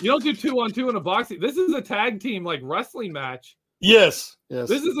 You don't do 2-on-2 in a boxing. This is a tag team like wrestling match. Yes. This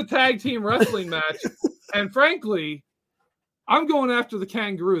is a tag team wrestling match, and frankly, I'm going after the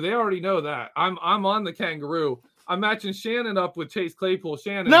kangaroo. They already know that. I'm on the kangaroo. I'm matching Shannon up with Chase Claypool.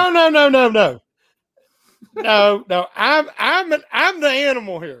 Shannon. No. I'm the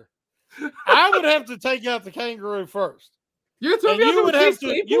animal here. I would have to take out the kangaroo first. You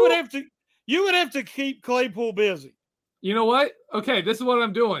would have to keep Claypool busy. You know what? Okay, this is what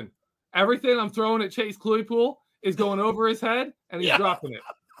I'm doing. Everything I'm throwing at Chase Claypool is going over his head, and he's dropping it.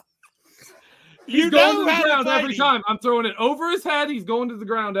 He's going to the ground every time. I'm throwing it over his head. He's going to the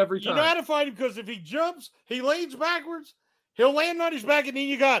ground every time. You know how to fight him because if he jumps, he leans backwards, he'll land on his back, and then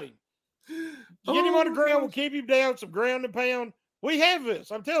you got him. Get him on the ground. We'll keep him down, some ground and pound. We have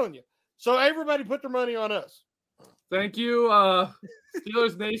this, I'm telling you. So everybody put their money on us. Thank you,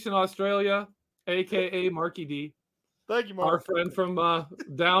 Steelers Nation Australia, a.k.a. Marky D. Thank you, Mark. Our friend from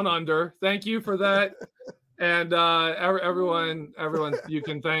down under. Thank you for that. And everyone, you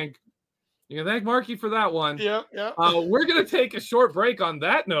can thank Marky for that one. Yeah. We're gonna take a short break on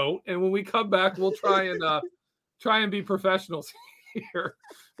that note, and when we come back, we'll try and be professionals here,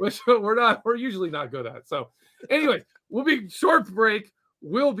 which we're usually not good at. So, anyway, we'll be short break.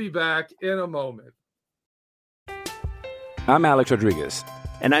 We'll be back in a moment. I'm Alex Rodriguez.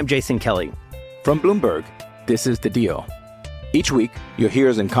 And I'm Jason Kelly. From Bloomberg, this is The Deal. Each week, you'll hear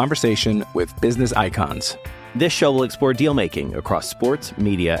us in conversation with business icons. This show will explore deal-making across sports,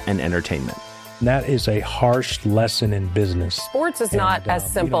 media, and entertainment. That is a harsh lesson in business. Sports is not as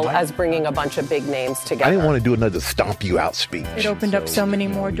simple as bringing a bunch of big names together. I didn't want to do another stomp you out speech. It opened up so many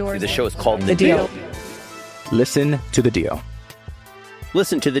more doors. The show is called The Deal. Listen to The Deal.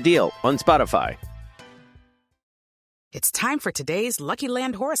 Listen to The Deal on Spotify. It's time for today's Lucky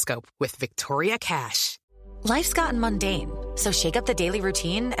Land horoscope with Victoria Cash. Life's gotten mundane, so shake up the daily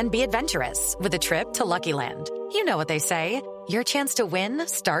routine and be adventurous with a trip to Lucky Land. You know what they say, your chance to win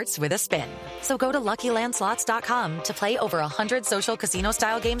starts with a spin. So go to LuckyLandSlots.com to play over 100 social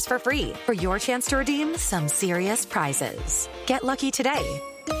casino-style games for free for your chance to redeem some serious prizes. Get lucky today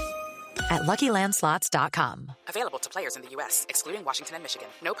at LuckyLandSlots.com. Available to players in the U.S., excluding Washington and Michigan.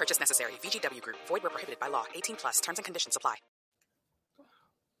 No purchase necessary. VGW Group. Void where prohibited by law. 18+. Terms and conditions apply.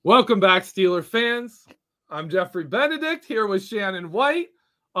 Welcome back, Steeler fans. I'm Jeffrey Benedict here with Shannon White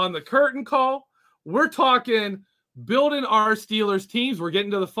on the curtain call. We're talking building our Steelers teams. We're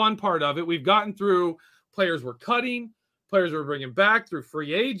getting to the fun part of it. We've gotten through players we're cutting, players we're bringing back through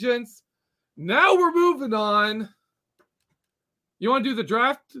free agents. Now we're moving on. You want to do the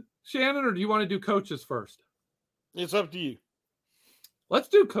draft, Shannon, or do you want to do coaches first? It's up to you. Let's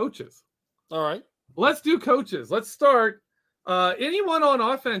do coaches. All right. Let's do coaches. Let's start. Anyone on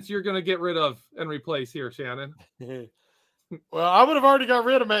offense you're going to get rid of and replace here, Shannon? Well, I would have already got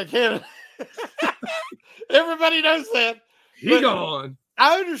rid of Matt Cannon. Everybody knows that. He gone.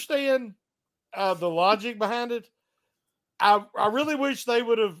 I understand the logic behind it. I really wish they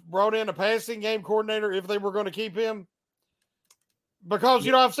would have brought in a passing game coordinator if they were going to keep him. because,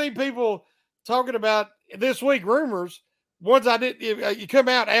 I've seen people talking about this week rumors. Ones I didn't, you come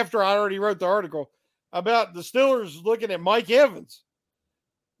out after I already wrote the article about the Steelers looking at Mike Evans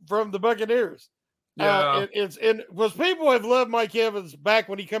from the Buccaneers. Yeah. Because people have loved Mike Evans back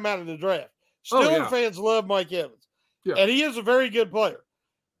when he come out of the draft. Steelers fans love Mike Evans. Yeah. And he is a very good player.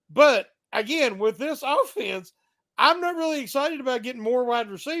 But again, with this offense, I'm not really excited about getting more wide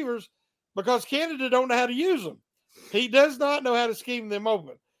receivers because Canada don't know how to use them. He does not know how to scheme them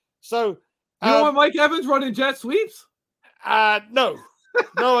open. So you don't want Mike Evans running jet sweeps? No,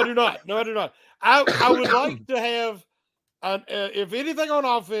 I do not. No, I do not. I would like to have, if anything on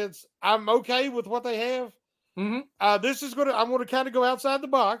offense, I'm okay with what they have. Mm-hmm. I'm going to kind of go outside the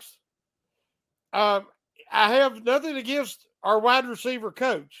box. I have nothing against our wide receiver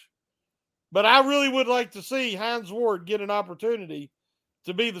coach, but I really would like to see Hines Ward get an opportunity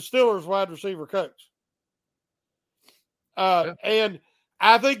to be the Steelers wide receiver coach. And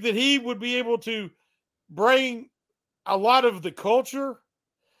I think that he would be able to bring a lot of the culture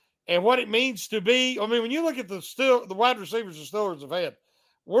and what it means to be. I mean, when you look at the wide receivers the Steelers have had,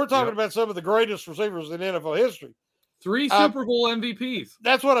 we're talking about some of the greatest receivers in NFL history. 3 Super Bowl MVPs.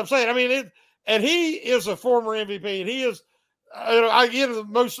 That's what I'm saying. I mean, and he is a former MVP, and he is, again, the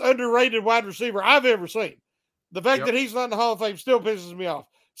most underrated wide receiver I've ever seen. The fact that he's not in the Hall of Fame still pisses me off.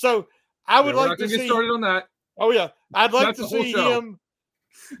 So I would like to see. Get started on that. Oh yeah, I'd like to see him,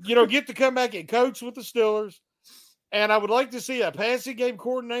 get to come back and coach with the Steelers. And I would like to see a passing game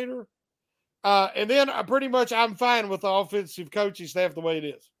coordinator. And then I'm fine with the offensive coaching staff the way it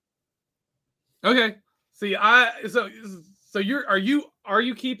is. Okay. See, so are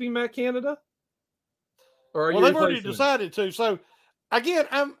you keeping Matt Canada? Or they've already decided to. So again,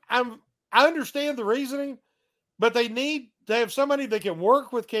 I understand the reasoning, but they need to have somebody that can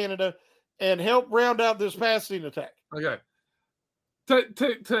work with Canada and help round out this passing attack. Okay.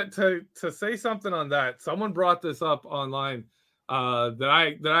 To say something on that, someone brought this up online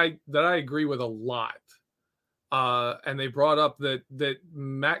that I agree with a lot, and they brought up that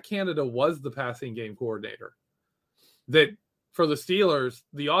Matt Canada was the passing game coordinator. That for the Steelers,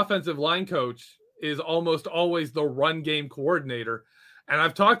 the offensive line coach is almost always the run game coordinator, and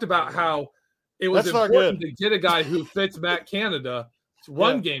I've talked about how it was important to get a guy who fits Matt Canada's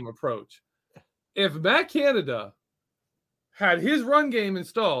run game approach. If Matt Canada had his run game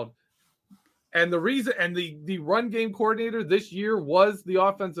installed, and the reason and the run game coordinator this year was the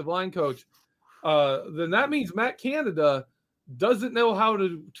offensive line coach, then that means Matt Canada doesn't know how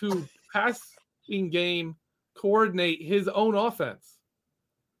to passing game coordinate his own offense.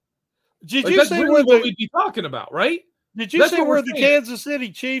 Did you say what we'd be talking about, right? Did you see where the Kansas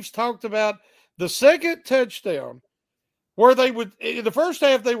City Chiefs talked about the second touchdown, where they would in the first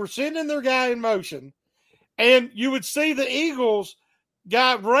half they were sending their guy in motion, and you would see the Eagles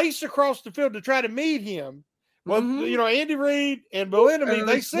guy race across the field to try to meet him. Well, Andy Reid and Bieniemy,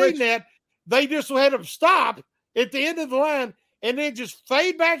 they seen that. They just had him stop at the end of the line and then just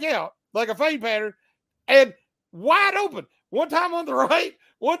fade back out like a fade pattern and wide open. One time on the right,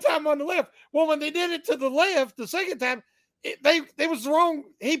 one time on the left. Well, when they did it to the left the second time, they was wrong.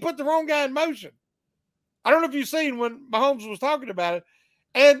 He put the wrong guy in motion. I don't know if you've seen when Mahomes was talking about it,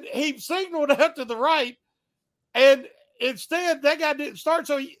 and he signaled out to the right, and instead that guy didn't start.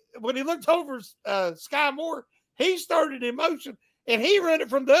 So when he looked over Sky Moore, he started in motion, and he ran it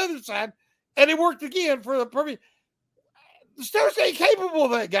from the other side, and it worked again for the perfect. The Steelers ain't capable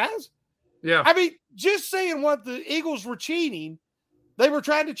of that, guys. Yeah. I mean, just saying what the Eagles were cheating, they were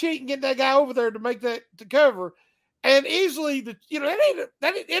trying to cheat and get that guy over there to make that to cover, and easily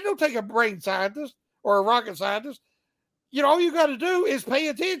it don't take a brain scientist or a rocket scientist. All you got to do is pay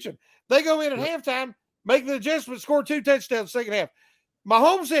attention. They go in at halftime, make the adjustment, score 2 touchdowns second half.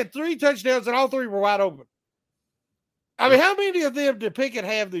 Mahomes had 3 touchdowns, and all 3 were wide open. I mean, how many of them did Pickett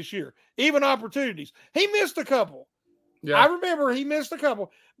have this year? Even opportunities. He missed a couple. Yeah. I remember he missed a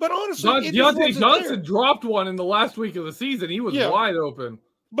couple. But honestly, Deontay Johnson dropped one in the last week of the season. He was wide open.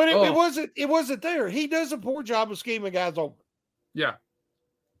 But it wasn't there. He does a poor job of scheming guys open. Yeah.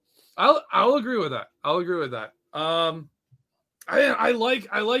 I'll agree with that. I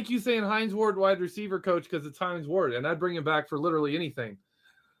like you saying Hines Ward wide receiver coach because it's Hines Ward, and I'd bring him back for literally anything,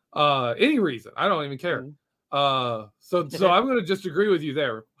 any reason. I don't even care. So I'm going to just agree with you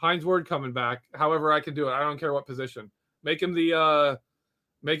there. Hines Ward coming back, however I can do it. I don't care what position. Make him the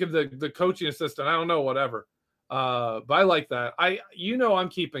coaching assistant. I don't know, whatever. But I like that. I'm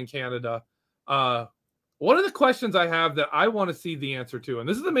keeping Canada. One of the questions I have that I want to see the answer to, and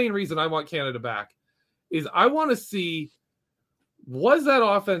this is the main reason I want Canada back, is I want to see was that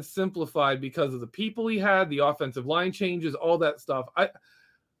offense simplified because of the people he had, the offensive line changes, all that stuff?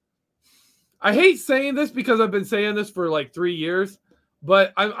 I hate saying this because I've been saying this for like 3 years,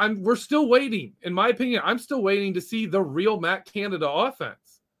 but we're still waiting. In my opinion, I'm still waiting to see the real Matt Canada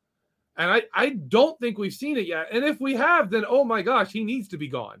offense. And I don't think we've seen it yet. And if we have, then, oh my gosh, he needs to be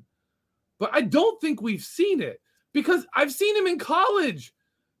gone. But I don't think we've seen it because I've seen him in college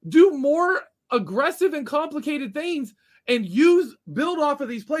do more aggressive and complicated things and build off of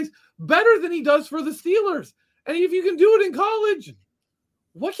these plays better than he does for the Steelers. And if you can do it in college,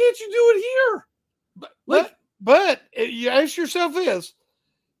 why can't you do it here? But you ask yourself this,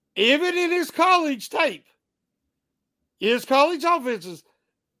 even in his college tape, his college offenses,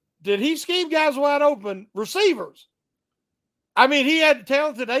 did he scheme guys wide open, receivers? I mean, he had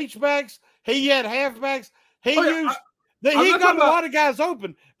talented H-backs. He had halfbacks. He got a lot of guys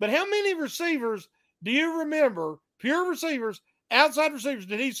open. But how many receivers do you remember, pure receivers, outside receivers,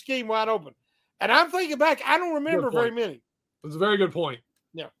 did he scheme wide open? And I'm thinking back, I don't remember very many. That's a very good point.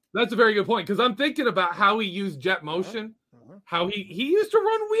 Yeah. That's a very good point because I'm thinking about how he used jet motion, how he used to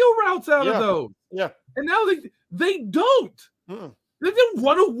run wheel routes out of those. Yeah. And now they don't. They didn't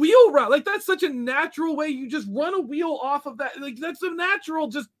run a wheel route. Like, that's such a natural way. You just run a wheel off of that. Like, that's a natural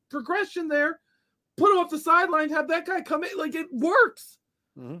just progression there. Put him off the sideline, have that guy come in. Like, it works.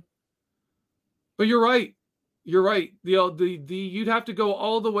 But you're right. You're right. You'd have to go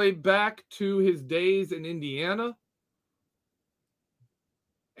all the way back to his days in Indiana.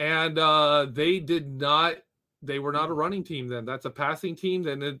 And they were not a running team then. That's a passing team.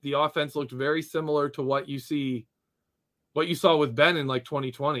 Then the offense looked very similar to what you saw with Ben in like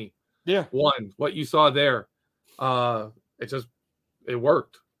 2020. Yeah. What you saw there. It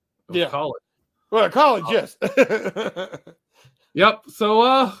worked. It was college. Well, college, yes. Yep.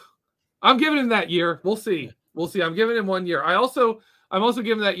 So I'm giving him that year. We'll see. I'm giving him 1 year. I'm also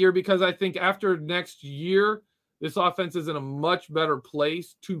giving that year because I think after next year, this offense is in a much better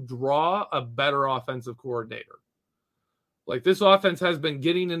place to draw a better offensive coordinator. Like, this offense has been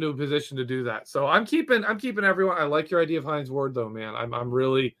getting into a position to do that. So I'm keeping everyone. I like your idea of Hines Ward though, man.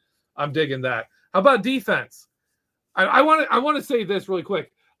 I'm digging that. How about defense? I want to say this really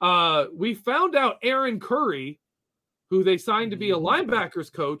quick. We found out Aaron Curry, who they signed to be a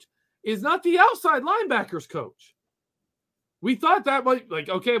linebackers coach, is not the outside linebackers coach. We thought that might,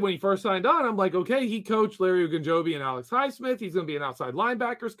 when he first signed on, I'm like, okay, he coached Larry Ogunjobi and Alex Highsmith. He's going to be an outside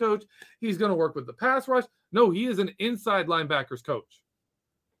linebackers coach. He's going to work with the pass rush. No, he is an inside linebackers coach.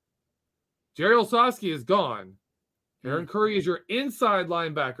 Jerry Olsavsky is gone. Aaron Curry is your inside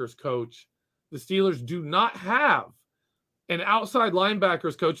linebackers coach. The Steelers do not have an outside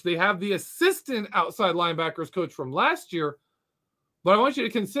linebackers coach. They have the assistant outside linebackers coach from last year. But I want you to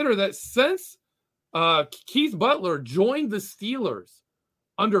consider that since Keith Butler joined the Steelers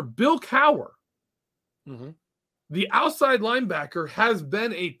under Bill Cowher, the outside linebacker has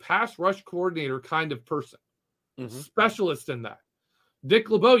been a pass rush coordinator kind of person, specialist in that.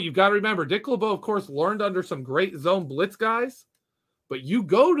 Dick LeBeau, you've got to remember, Dick LeBeau, of course, learned under some great zone blitz guys, but you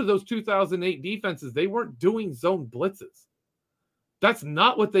go to those 2008 defenses, they weren't doing zone blitzes. That's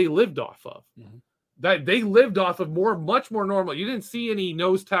not what they lived off of. That they lived off of much more normal. You didn't see any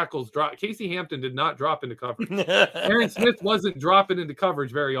nose tackles drop. Casey Hampton did not drop into coverage. Aaron Smith wasn't dropping into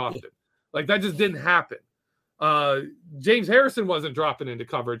coverage very often. Like, that just didn't happen. James Harrison wasn't dropping into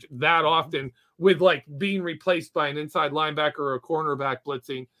coverage that often with being replaced by an inside linebacker or a cornerback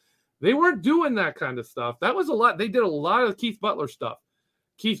blitzing. They weren't doing that kind of stuff. That was a lot. They did a lot of Keith Butler stuff.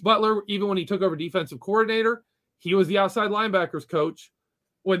 Keith Butler, even when he took over defensive coordinator, he was the outside linebackers coach.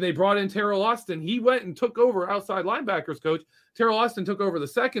 When they brought in Terrell Austin, he went and took over outside linebackers coach. Terrell Austin took over the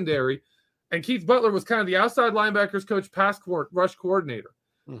secondary, and Keith Butler was kind of the outside linebackers coach, pass rush coordinator.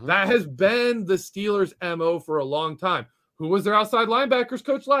 That has been the Steelers' MO for a long time. Who was their outside linebackers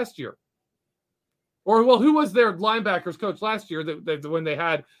coach last year? Who was their linebackers coach last year that when they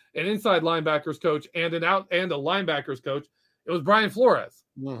had an inside linebackers coach and a linebackers coach? It was Brian Flores.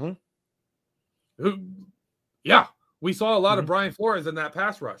 We saw a lot of Brian Flores in that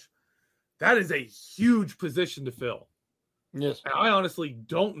pass rush. That is a huge position to fill. Yes. And I honestly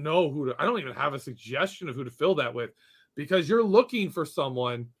don't know I don't even have a suggestion of who to fill that with, because you're looking for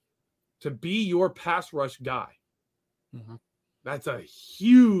someone to be your pass rush guy. That's a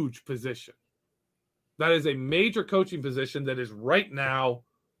huge position. That is a major coaching position that is right now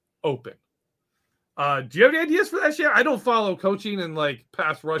open. Do you have any ideas for that shit? I don't follow coaching and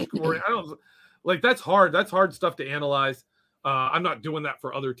pass rush coordinator. I don't. That's hard. That's hard stuff to analyze. I'm not doing that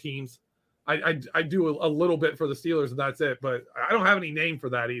for other teams. I do a little bit for the Steelers, and that's it. But I don't have any name for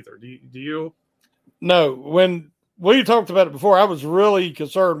that either. Do you? No. When we talked about it before. I was really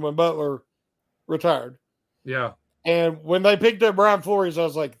concerned when Butler retired. Yeah. And when they picked up Brian Flores, I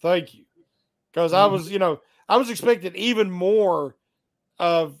was like, thank you. Because I was, I was expecting even more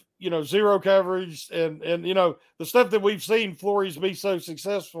of, zero coverage and, the stuff that we've seen Flores be so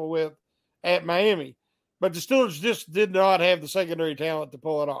successful with at Miami. But the Steelers just did not have the secondary talent to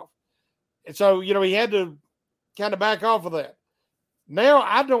pull it off. And so, he had to kind of back off of that. Now,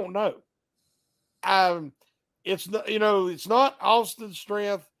 I don't know. It's not, it's not Austin's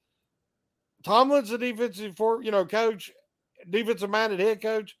strength. Tomlin's a defensive coach, defensive-minded head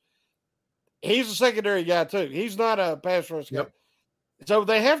coach. He's a secondary guy, too. He's not a pass rush guy. So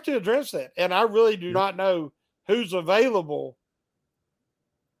they have to address that. And I really do not know who's available.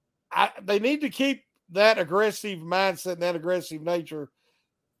 They need to keep that aggressive mindset and that aggressive nature.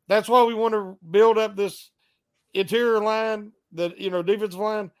 That's why we want to build up this interior line, the defensive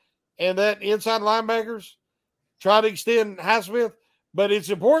line, and that inside linebackers. Try to extend Highsmith. But it's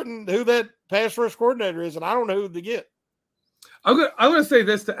important who that pass rush coordinator is, and I don't know who to get. I'm going to say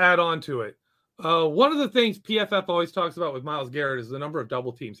this to add on to it. One of the things PFF always talks about with Myles Garrett is the number of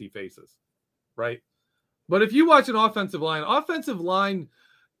double teams he faces, right? But if you watch an offensive line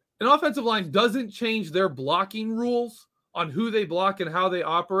doesn't change their blocking rules on who they block and how they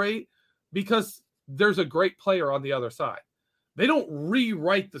operate because there's a great player on the other side. They don't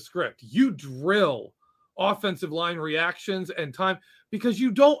rewrite the script. You drill offensive line reactions and time because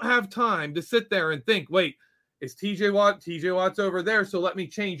you don't have time to sit there and think, wait, is TJ Watt's over there, so let me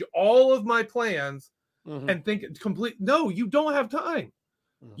change all of my plans and think complete. No, you don't have time.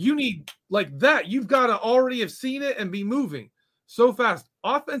 You need like that. You've got to already have seen it and be moving so fast.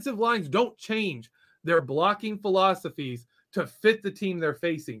 Offensive lines don't change their blocking philosophies to fit the team they're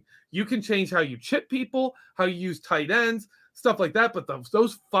facing. You can change how you chip people, how you use tight ends, stuff like that. But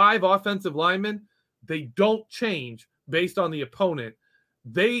those 5 offensive linemen, they don't change based on the opponent.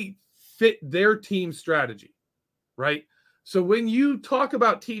 They fit their team strategy, right? So when you talk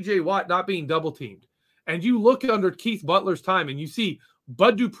about TJ Watt not being double teamed and you look under Keith Butler's time and you see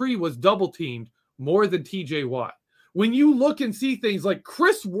Bud Dupree was double teamed more than TJ Watt. When you look and see things like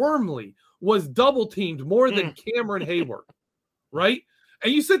Chris Wormley was double teamed more than Cameron Hayward, right?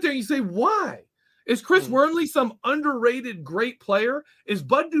 And you sit there and you say, why? Is Chris Wormley some underrated great player? Is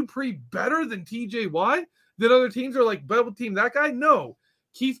Bud Dupree better than TJ Watt? That other teams are like double team that guy? No.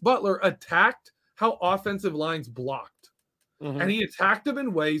 Keith Butler attacked how offensive lines blocked. And he attacked them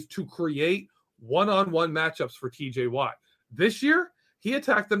in ways to create one-on-one matchups for TJ Watt. This year, he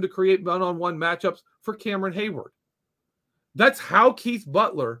attacked them to create one-on-one matchups for Cameron Hayward. That's how Keith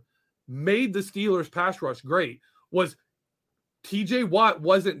Butler made the Steelers pass rush great, was TJ Watt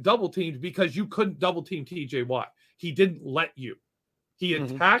wasn't double teamed because you couldn't double team TJ Watt. He didn't let you. He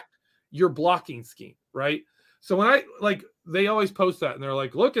attacked your blocking scheme, right? So when they always post that and they're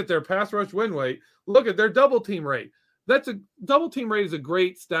like, look at their pass rush win rate, look at their double team rate. That's a double team rate is a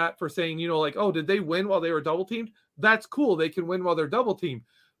great stat for saying, oh, did they win while they were double teamed? That's cool. They can win while they're double teamed.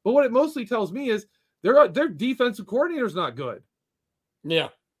 But what it mostly tells me is their defensive coordinator's not good. Yeah.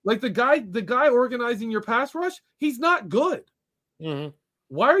 Like the guy organizing your pass rush, he's not good.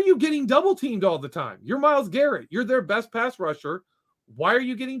 Why are you getting double teamed all the time? You're Myles Garrett. You're their best pass rusher. Why are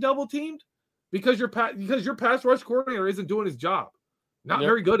you getting double teamed? Because your pass rush coordinator isn't doing his job. Not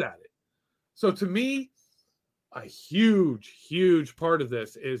very good at it. So to me, a huge, huge part of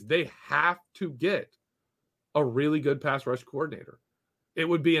this is they have to get a really good pass rush coordinator. It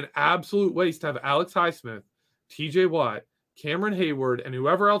would be an absolute waste to have Alex Highsmith, TJ Watt, Cameron Hayward, and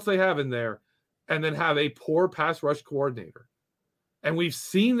whoever else they have in there, and then have a poor pass rush coordinator. And we've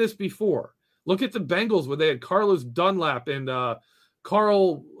seen this before. Look at the Bengals when they had Carlos Dunlap and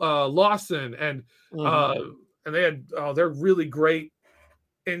Carl Lawson, and they had they're really great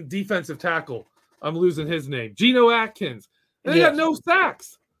in defensive tackle. I'm losing his name, Geno Atkins. And they got no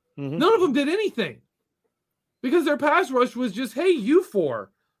sacks. None of them did anything because their pass rush was just, hey, you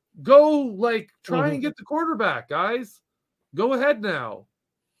 4, go try and get the quarterback, guys. Go ahead now,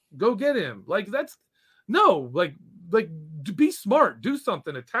 go get him. Be smart, do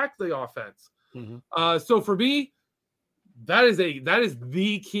something, attack the offense. So for me, that is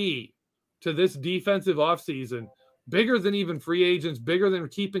the key to this defensive offseason, bigger than even free agents, bigger than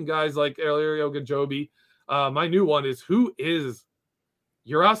keeping guys like Ilario Ogunjobi. My new one is, who is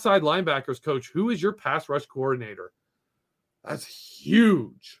your outside linebackers coach? Who is your pass rush coordinator? That's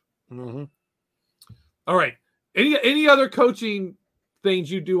huge. All right. Any other coaching things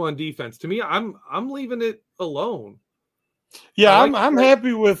you do on defense? To me, I'm leaving it alone. Yeah, I'm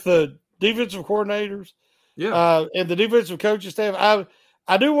happy with the defensive coordinators. Yeah, and the defensive coaching staff.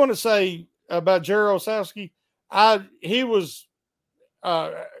 I do want to say about Jerry Osowski, he was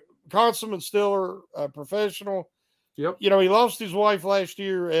consummate Steeler, professional. Yep. You know, he lost his wife last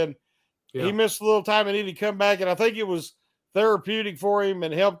year, and he missed a little time and needed to come back. And I think it was therapeutic for him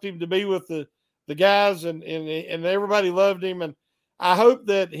and helped him to be with the guys, and everybody loved him. And I hope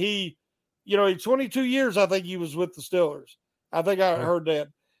that he, you know, 22 years, I think he was with the Steelers. I think I heard that.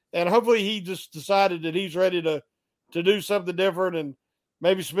 And hopefully he just decided that he's ready to do something different and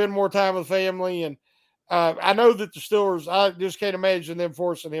maybe spend more time with family. And I know that the Steelers, I just can't imagine them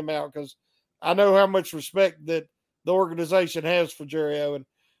forcing him out, because I know how much respect that the organization has for Jerry Owen.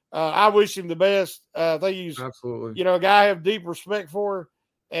 I wish him the best. I think he's absolutely, you know, a guy I have deep respect for,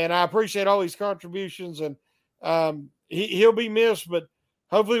 and I appreciate all his contributions. And he'll be missed, but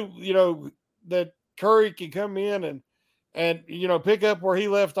hopefully, you know, that Curry can come in and you know, pick up where he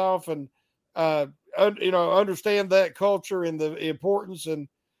left off, and you know, understand that culture and the importance and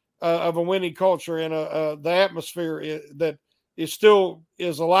of a winning culture and the atmosphere that is still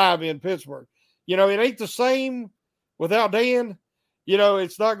is alive in Pittsburgh. You know, it ain't the same without Dan. You know,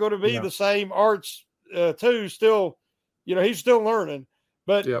 it's not going to be the same. Art's too still, you know, he's still learning,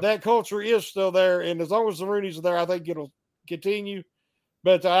 but that culture is still there. And as long as the Rooneys are there, I think it'll continue.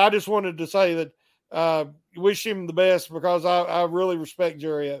 But I just wanted to say that wish him the best, because I really respect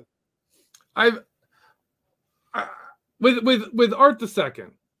Jerry O. With Art the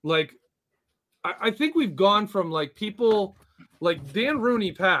second, like I think we've gone from like people like Dan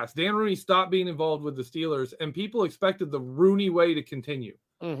Rooney passed. Dan Rooney stopped being involved with the Steelers, and people expected the Rooney way to continue,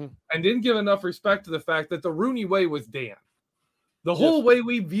 and didn't give enough respect to the fact that the Rooney way was Dan. The whole way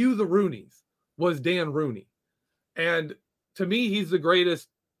we view the Rooneys was Dan Rooney, and to me, he's the greatest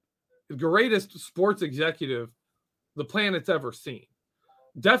sports executive the planet's ever seen.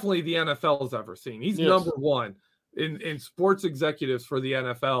 Definitely the NFL's ever seen. He's number one in sports executives for the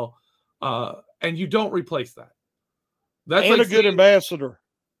NFL, and you don't replace that. That's and like a good ambassador.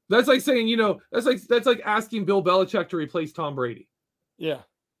 That's like saying, you know, that's like asking Bill Belichick to replace Tom Brady. Yeah.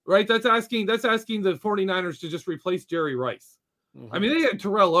 Right? That's asking the 49ers to just replace Jerry Rice. I mean, they had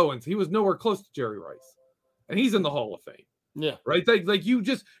Terrell Owens. He was nowhere close to Jerry Rice, and he's in the Hall of Fame. Yeah. Right? Like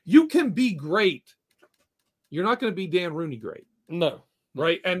you can be great. You're not going to be Dan Rooney great. No.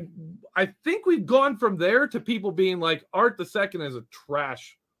 Right? And I think we've gone from there to people being like, Art the second is a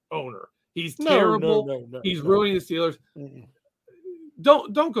trash owner. He's terrible. No, he's ruining the Steelers.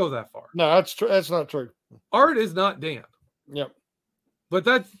 Don't go that far. No, that's not true. Art is not Dan. Yep. But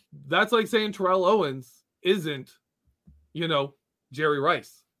that's like saying Terrell Owens isn't, you know, Jerry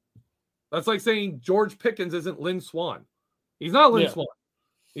Rice. That's like saying George Pickens isn't Lynn Swann. He's not Lynn Swann.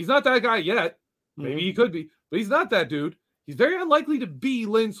 He's not that guy yet. Maybe he could be, but he's not that dude. He's very unlikely to be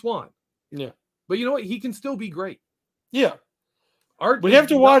Lynn Swann. Yeah. But you know what? He can still be great. Yeah. Art we have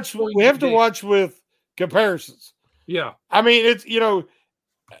to watch with comparisons. Yeah. I mean, it's, you know,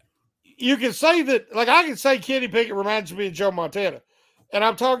 you can say that, like I can say Kenny Pickett reminds me of Joe Montana. And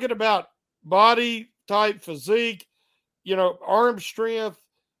I'm talking about body type, physique, you know, arm strength,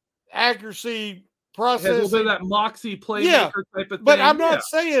 accuracy, process. A little bit of that moxie playmaker type of thing. But I'm not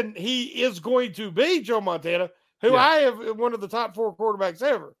saying he is going to be Joe Montana, who I have one of the top 4 quarterbacks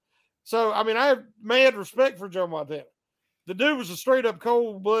ever. So, I mean, I have mad respect for Joe Montana. The dude was a straight-up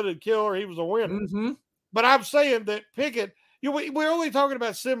cold-blooded killer. He was a winner. But I'm saying that Pickett, we're only talking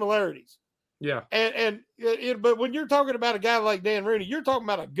about similarities. Yeah. But when you're talking about a guy like Dan Rooney, you're talking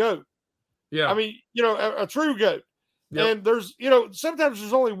about a GOAT. Yeah. I mean, you know, a true GOAT. Yep. And there's, you know, sometimes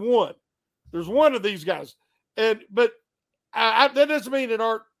there's only one. There's one of these guys. But that doesn't mean that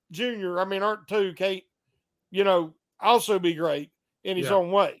Art Jr., Art 2 can't, you know, also be great in his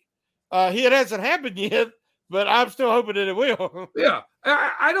own way. It hasn't happened yet, but I'm still hoping that it will. Yeah.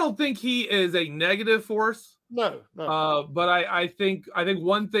 I don't think he is a negative force. No. But I think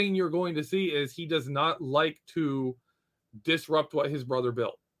one thing you're going to see is he does not like to disrupt what his brother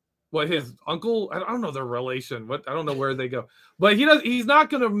built. What his uncle, I don't know their relation. I don't know where they go. But he's not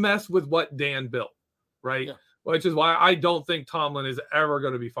going to mess with what Dan built, right? Yeah. Which is why I don't think Tomlin is ever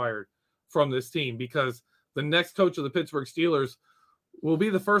going to be fired from this team, because the next coach of the Pittsburgh Steelers will be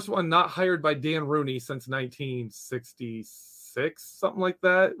the first one not hired by Dan Rooney since 1966, something like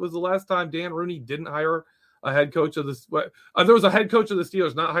that. It was the last time Dan Rooney didn't hire a head coach of this. There was a head coach of the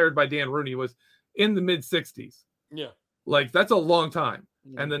Steelers not hired by Dan Rooney was in the mid 60s. Yeah. Like that's a long time.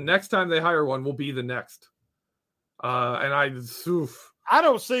 Yeah. And the next time they hire one will be the next. And I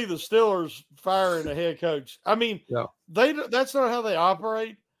don't see the Steelers firing a head coach. I mean, that's not how they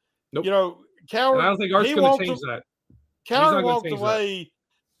operate. Nope. You know, Cowher, and I don't think Art's going to change that. Cowher walked away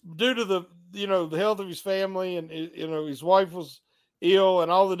due to the health of his family, and you know, his wife was ill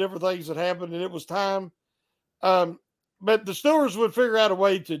and all the different things that happened, and it was time. But the Steelers would figure out a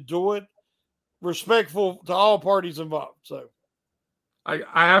way to do it respectful to all parties involved. So I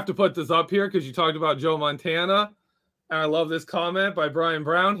have to put this up here because you talked about Joe Montana. And I love this comment by Brian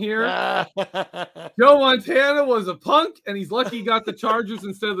Brown here. Joe Montana was a punk, and he's lucky he got the Chargers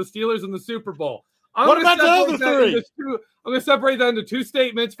instead of the Steelers in the Super Bowl. What about the other three? I'm going to separate that into two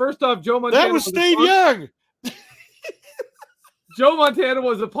statements. First off, Joe Montana. That was Steve Young. Joe Montana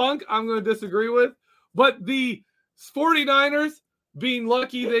was a punk. I'm going to disagree with. But the 49ers being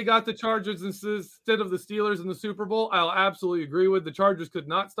lucky they got the Chargers instead of the Steelers in the Super Bowl, I'll absolutely agree with. The Chargers could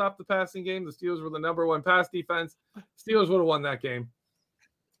not stop the passing game. The Steelers were the number one pass defense. Steelers would have won that game.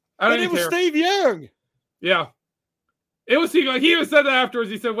 And it was Steve Young. Yeah. It was Steve Young. He even said that afterwards.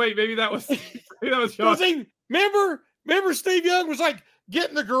 He said, wait, maybe that was Sean. Remember Steve Young was like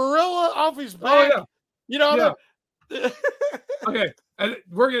getting the gorilla off his back? Oh, yeah. You know, yeah. Okay. And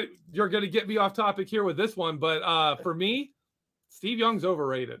you're gonna get me off topic here with this one, but for me, Steve Young's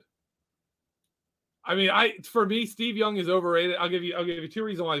overrated. I mean, for me, Steve Young is overrated. I'll give you two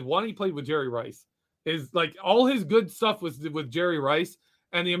reasons why. One, he played with Jerry Rice. All his good stuff was with Jerry Rice,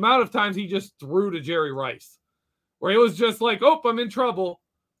 and the amount of times he just threw to Jerry Rice, where it was just like, oh, I'm in trouble.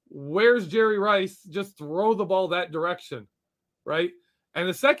 Where's Jerry Rice? Just throw the ball that direction, right? And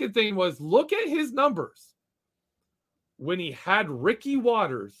the second thing was, look at his numbers when he had Ricky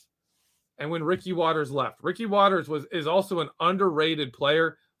Watters and when Ricky Watters left. Ricky Watters is also an underrated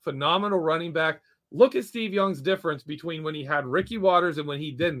player, phenomenal running back. Look at Steve Young's difference between when he had Ricky Watters and when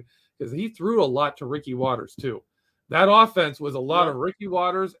he didn't, because he threw a lot to Ricky Watters too. That offense was a lot of Ricky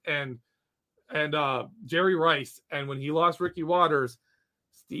Watters and Jerry Rice. And when he lost Ricky Watters,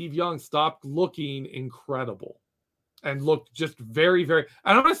 Steve Young stopped looking incredible and looked just very, very.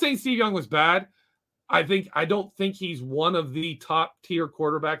 And I'm not saying Steve Young was bad. I don't think he's one of the top tier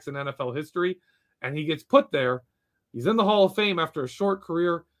quarterbacks in NFL history, and he gets put there. He's in the Hall of Fame after a short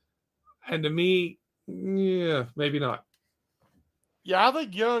career, and to me, yeah, maybe not. Yeah, I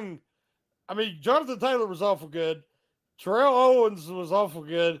think Young. I mean, Jonathan Taylor was awful good. Terrell Owens was awful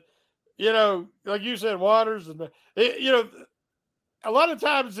good. You know, like you said, Waters, and a lot of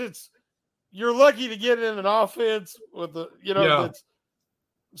times you're lucky to get in an offense with the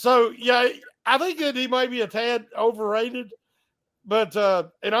So yeah. I think that he might be a tad overrated, but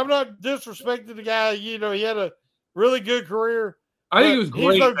and I'm not disrespecting the guy. You know, he had a really good career. I think he was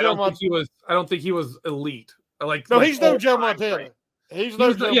great. I don't think he was elite. He's no Joe Montana. He's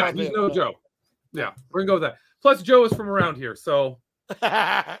no Joe Montana. He's no Joe. Yeah, we're gonna go with that. Plus, Joe is from around here, so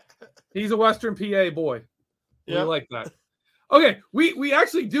he's a Western PA boy. We like that. Okay, we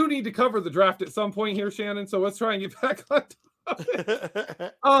actually do need to cover the draft at some point here, Shannon. So let's try and get back on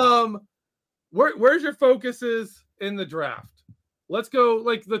topic. Where's your focuses in the draft? Let's go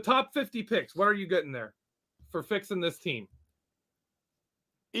like the top 50 picks. What are you getting there for fixing this team?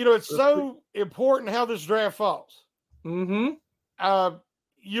 You know, it's so important how this draft falls. Mm-hmm.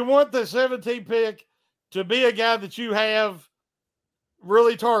 You want the 17th pick to be a guy that you have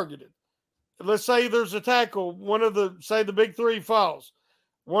really targeted. Let's say there's a tackle, the big three falls,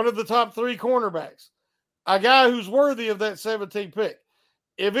 one of the top three cornerbacks, a guy who's worthy of that 17th pick.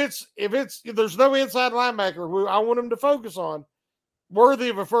 If there's no inside linebacker who I want him to focus on, worthy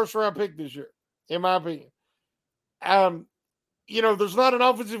of a first round pick this year, in my opinion. There's not an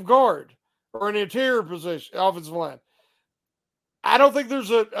offensive guard or an interior position, offensive line. I don't think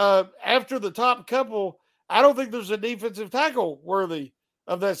there's after the top couple, I don't think there's a defensive tackle worthy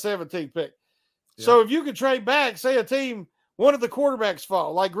of that 17th pick. Yeah. So if you could trade back, say a team, one of the quarterbacks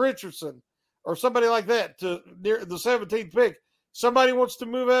fall, like Richardson or somebody like that, to near the 17th pick. Somebody wants to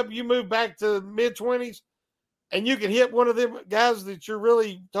move up, you move back to mid-20s, and you can hit one of them guys that you're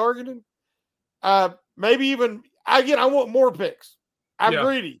really targeting. Maybe even, I want more picks. I'm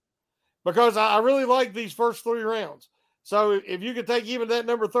greedy because I really like these first three rounds. So if you could take even that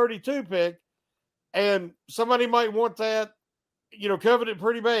number 32 pick, and somebody might want that, covet it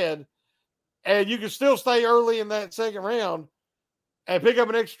pretty bad, and you can still stay early in that second round and pick up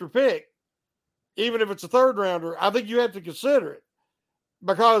an extra pick, even if it's a third rounder, I think you have to consider it,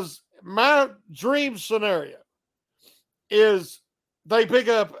 because my dream scenario is they pick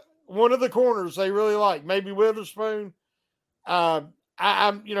up one of the corners they really like, maybe Witherspoon. That's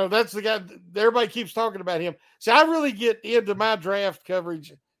the guy everybody keeps talking about him. See, I really get into my draft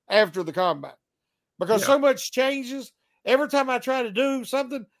coverage after the combine because so much changes. Every time I try to do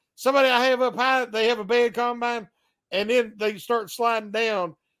something, somebody I have up high, they have a bad combine, and then they start sliding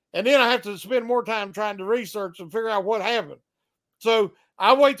down. And then I have to spend more time trying to research and figure out what happened. So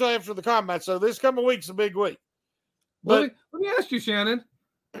I wait till after the combine. So this coming week's a big week. But let me ask you, Shannon,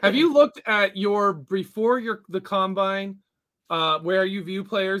 Have you looked at the combine, where you view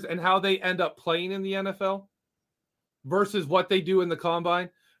players and how they end up playing in the NFL versus what they do in the combine?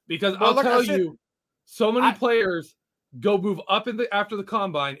 Because I'll tell you, so many players go move up after the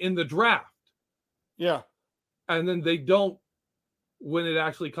combine in the draft. Yeah. And then they don't, when it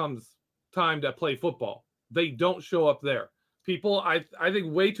actually comes time to play football, they don't show up there. People, I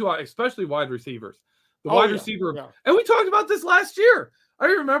think way too, especially wide receivers. Receiver. Yeah. And we talked about this last year. I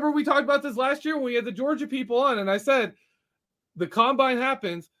remember we talked about this last year when we had the Georgia people on, and I said, the combine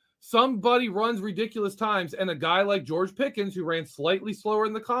happens, somebody runs ridiculous times, and a guy like George Pickens, who ran slightly slower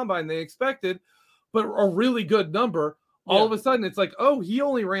in the combine than they expected, but a really good number, all of a sudden it's like, oh, he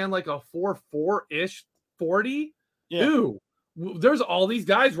only ran like a 4.4-ish 40? Yeah. Ew. There's all these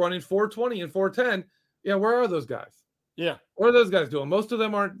guys running 4.20 and 4.10. Yeah, where are those guys? Yeah. What are those guys doing? Most of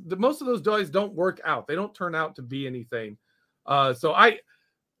those guys don't work out. They don't turn out to be anything. So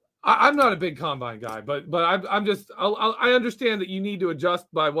I'm not a big combine guy, but I understand that you need to adjust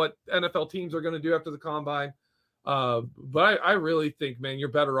by what NFL teams are going to do after the combine. But I really think, man, you're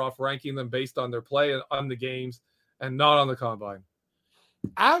better off ranking them based on their play on the games and not on the combine.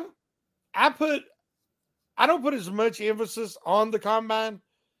 I don't put as much emphasis on the combine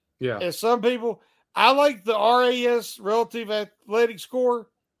as some people. I like the RAS, relative athletic score.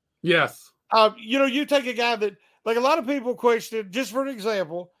 Yes. You take a guy that, like, a lot of people question, just for an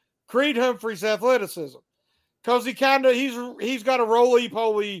example, Creed Humphrey's athleticism, because he's got a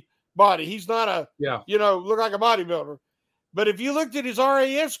roly-poly body. He's not look like a bodybuilder. But if you looked at his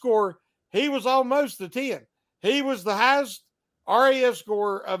RAS score, he was almost a 10. He was the highest RAS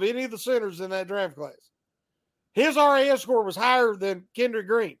score of any of the centers in that draft class. His RAS score was higher than Kendrick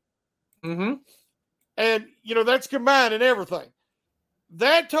Green. Mm-hmm. And, that's combined and everything.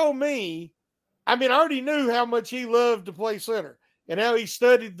 That told me, I already knew how much he loved to play center and how he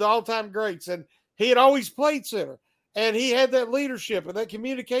studied the all-time greats. And he had always played center. And he had that leadership and that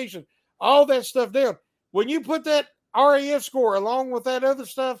communication, all that stuff down. When you put that RAS score along with that other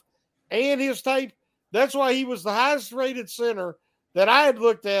stuff and his tape, that's why he was the highest-rated center that I had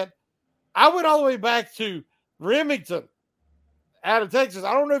looked at. I went all the way back to Remington out of Texas.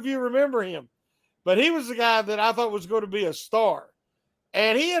 I don't know if you remember him, but he was the guy that I thought was going to be a star.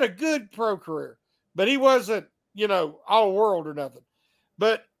 And he had a good pro career, but he wasn't, all world or nothing.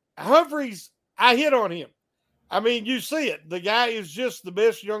 But Humphreys, I hit on him. You see it. The guy is just the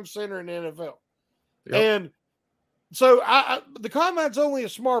best young center in the NFL. Yep. And so the combine's only a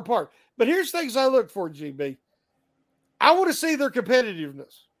small part. But here's things I look for, GB. I want to see their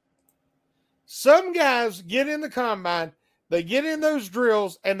competitiveness. Some guys get in the combine, they get in those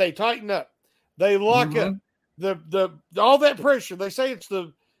drills, and they tighten up. They lock up. The all that pressure. They say it's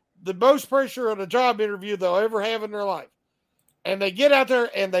the most pressure on a job interview they'll ever have in their life. And they get out there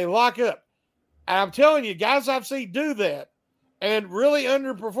and they lock up. And I'm telling you, guys I've seen do that and really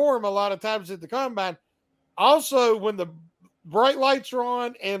underperform a lot of times at the combine. Also, when the bright lights are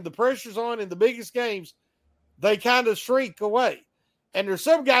on and the pressure's on in the biggest games, they kind of shrink away. And there's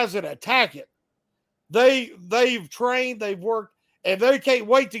some guys that attack it. They've trained, they've worked, and they can't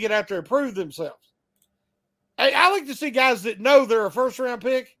wait to get out there and prove themselves. I like to see guys that know they're a first-round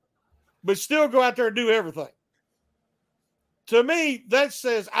pick, but still go out there and do everything. To me, that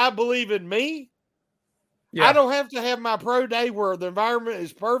says I believe in me. Yeah. I don't have to have my pro day where the environment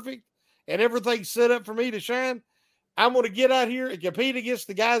is perfect and everything's set up for me to shine. I'm going to get out here and compete against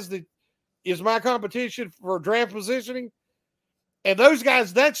the guys that is my competition for draft positioning. And those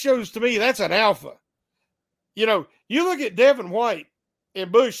guys, that shows to me that's an alpha. You look at Devin White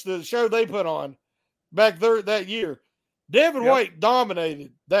and Bush, the show they put on back there that year. Devin White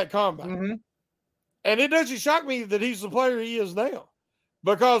dominated that combine. Mm-hmm. And it doesn't shock me that he's the player he is now,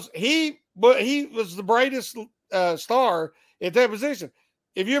 because he was the brightest star at that position.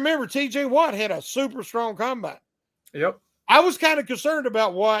 If you remember, T.J. Watt had a super strong combine. Yep. I was kind of concerned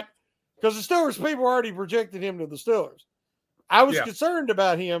about Watt because the Steelers people already projected him to the Steelers. I was concerned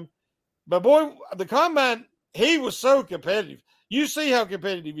about him, but boy, the combine, he was so competitive. You see how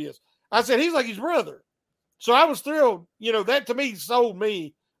competitive he is. I said, he's like his brother. So I was thrilled. That to me sold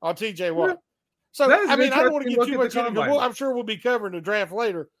me on T.J. Watt. So, I don't want to get too much into it. I'm sure we'll be covering the draft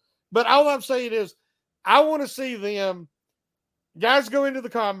later. But all I'm saying is I want to see them guys go into the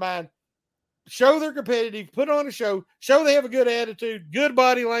combine, show they're competitive, put on a show they have a good attitude, good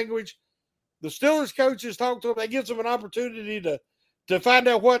body language. The Steelers coaches talk to them. That gives them an opportunity to find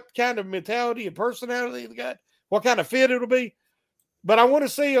out what kind of mentality and personality they got, what kind of fit it'll be. But I want to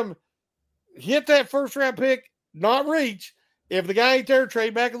see them hit that first-round pick, not reach. If the guy ain't there,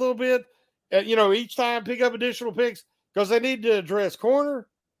 trade back a little bit. Each time pick up additional picks because they need to address corner.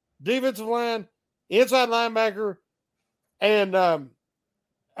 defensive line, inside linebacker, and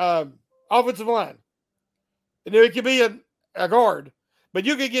offensive line. And it could be a guard, but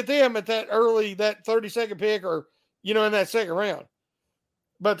you could get them at that 32nd pick or, in that second round.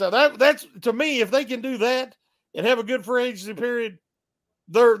 But that's, to me, if they can do that and have a good free agency period,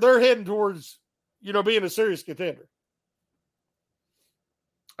 they're heading towards, being a serious contender.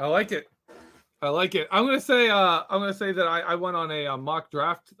 I like it. I'm going to say that I went on a mock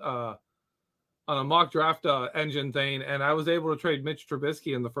draft engine thing, and I was able to trade Mitch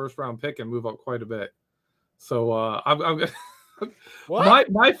Trubisky in the first round pick and move up quite a bit. So I'm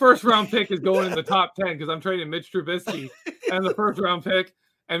my first round pick is going in the top 10 because I'm trading Mitch Trubisky and the first round pick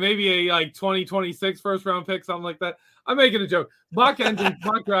and maybe a 2026 first round pick, something like that. I'm making a joke. Mock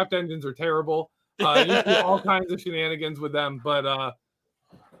draft engines are terrible. You do all kinds of shenanigans with them, but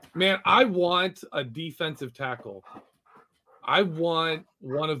man, I want a defensive tackle. I want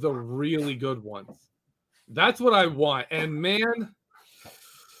one of the really good ones. That's what I want. And man,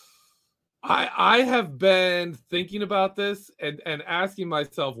 I have been thinking about this and asking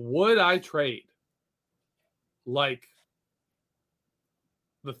myself, would I trade like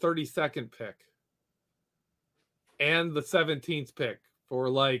the 32nd pick and the 17th pick for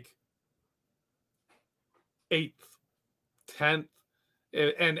like 8th, 10th,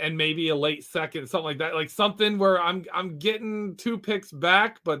 and maybe a late second, something like that, like something where I'm getting 2 picks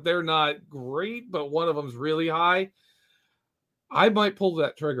back, but they're not great, but one of them's really high. I might pull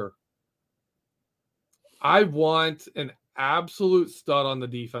that trigger. I want an absolute stud on the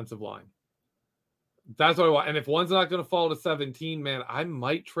defensive line. That's what I want. And if one's not going to fall to 17, man, I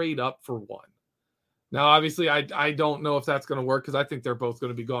might trade up for one. Now, obviously, I don't know if that's going to work because I think they're both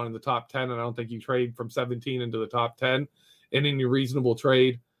going to be gone in the top 10, and I don't think you trade from 17 into the top 10 in any reasonable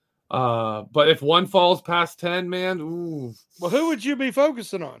trade. But if one falls past 10, man, ooh. Well, who would you be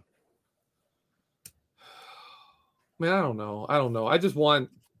focusing on? Man, I don't know. I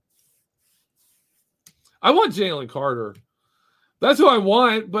want Jalen Carter. That's who I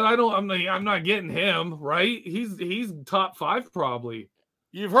want, but I'm not getting him, right? He's top 5 probably.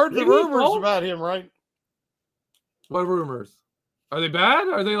 You've heard the rumors about him, right? What rumors? Are they bad?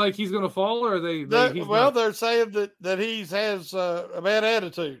 Are they like he's going to fall, or are they? They're saying that he has a bad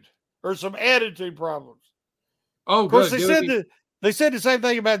attitude or some attitude problems. Oh, of course, good. they said the same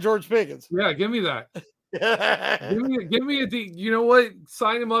thing about George Pickens. Yeah, give me that. give me you know what?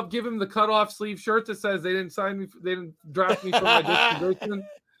 Sign him up. Give him the cutoff sleeve shirt that says they didn't sign me. They didn't draft me for my disposition.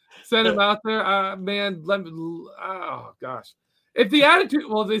 Send him out there, man. Oh gosh. If the attitude,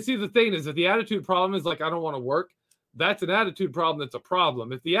 the thing is, if the attitude problem is like I don't want to work, that's an attitude problem. That's a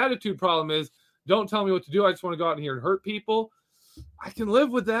problem. If the attitude problem is don't tell me what to do, I just want to go out in here and hurt people, I can live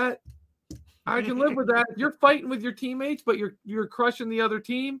with that. If you're fighting with your teammates, but you're crushing the other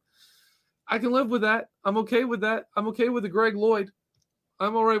team, I can live with that. I'm okay with that. I'm okay with the Greg Lloyd.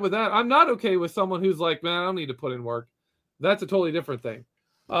 I'm all right with that. I'm not okay with someone who's like, man, I don't need to put in work. That's a totally different thing.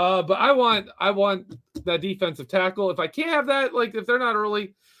 But I want that defensive tackle. If I can't have that, like if they're not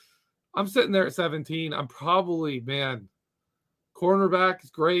early, I'm sitting there at 17. I'm probably, cornerback is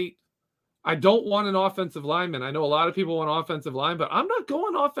great. I don't want an offensive lineman. I know a lot of people want offensive line, but I'm not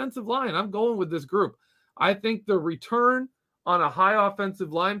going offensive line. I'm going with this group. I think the return on a high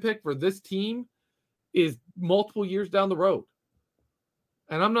offensive line pick for this team is multiple years down the road.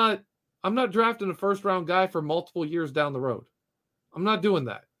 And I'm not drafting a first round guy for multiple years down the road. I'm not doing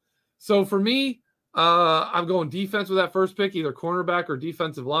that. So for me, I'm going defense with that first pick, either cornerback or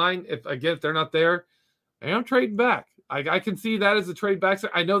defensive line. If they're not there, I'm trading back. I can see that as a trade back.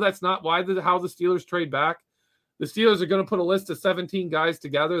 I know that's not how the Steelers trade back. The Steelers are going to put a list of 17 guys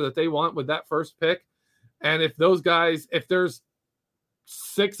together that they want with that first pick. And if there's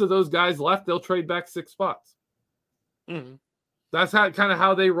 6 of those guys left, they'll trade back 6 spots. Mm-hmm. That's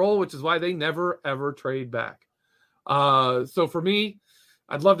how they roll, which is why they never, ever trade back. So for me,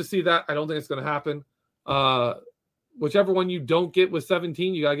 I'd love to see that. I don't think it's going to happen. Whichever one you don't get with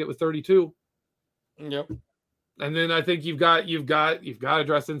 17, you got to get with 32. Yep. And then I think you've got to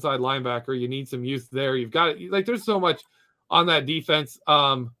address inside linebacker. You need some youth there. You've got there's so much on that defense.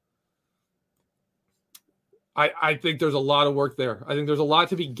 I think there's a lot of work there. I think there's a lot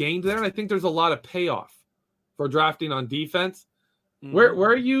to be gained there, and I think there's a lot of payoff for drafting on defense. Mm-hmm. Where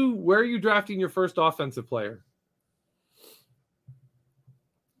are you drafting your first offensive player?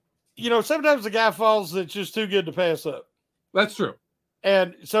 Sometimes the guy falls that's just too good to pass up. That's true.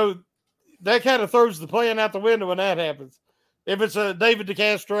 And so that kind of throws the plan out the window when that happens. If it's a David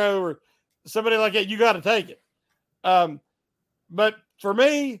DeCastro or somebody like that, you got to take it. But for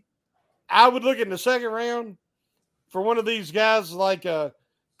me, I would look in the second round for one of these guys like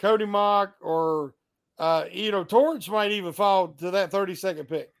Cody Mock or, Torrance might even fall to that 32nd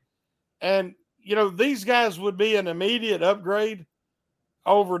pick. And, these guys would be an immediate upgrade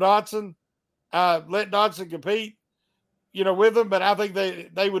over Dotson. Let Dotson compete, with them, but I think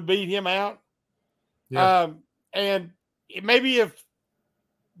they would beat him out. Yeah. And maybe if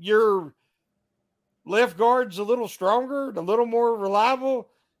your left guard's a little stronger, a little more reliable,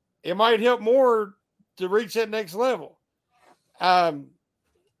 it might help more to reach that next level.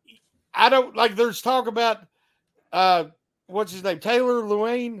 I don't like. There's talk about what's his name, Taylor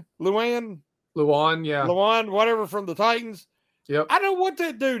Lewan, yeah, Lewan, whatever, from the Titans. Yep. I don't want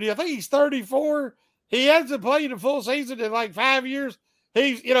that dude. I think he's 34. He hasn't played a full season in like 5 years.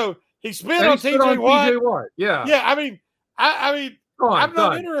 He's he spit on TJ Watt. Yeah. Yeah. I mean, I'm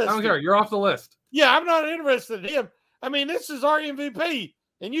not interested. I don't care. You're off the list. Yeah, I'm not interested in him. I mean, this is our MVP,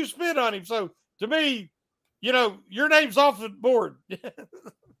 and you spit on him. So to me, your name's off the board.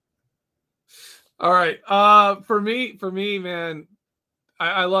 All right. For me, man,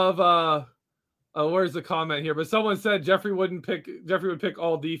 I love. Where's the comment here? But someone said Jeffrey would pick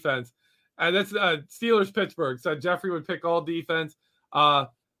all defense, and that's Steelers Pittsburgh said Jeffrey would pick all defense.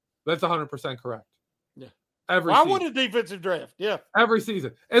 That's 100% correct. Yeah. I want a defensive draft. Yeah. Every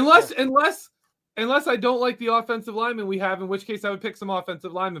season. Unless I don't like the offensive lineman we have, in which case I would pick some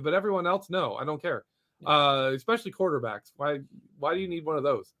offensive linemen, but everyone else, no, I don't care. Especially quarterbacks. Why do you need one of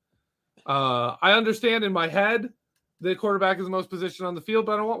those? I understand in my head that quarterback is the most position on the field,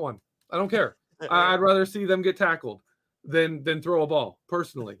 but I don't want one. I don't care. I'd rather see them get tackled than throw a ball,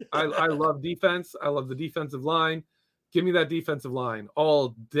 personally. I love defense. I love the defensive line. Give me that defensive line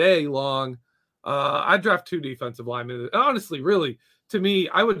all day long. I'd draft 2 defensive linemen. Honestly, really, to me,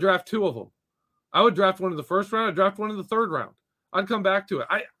 I would draft 2 of them. I would draft one in the first round. I'd draft one in the third round. I'd come back to it.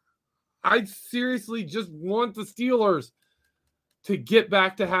 I seriously just want the Steelers to get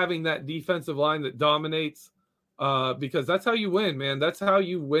back to having that defensive line that dominates, because that's how you win, man. That's how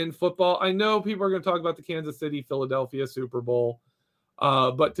you win football. I know people are going to talk about the Kansas City, Philadelphia Super Bowl,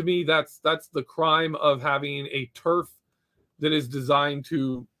 but to me, that's the crime of having a turf that is designed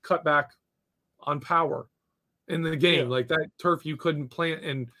to cut back on power in the game. Like that turf you couldn't plant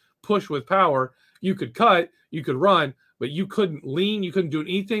and push with power. You could cut, you could run, but you couldn't lean. You couldn't do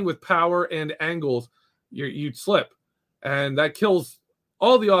anything with power and angles. You'd slip. And that kills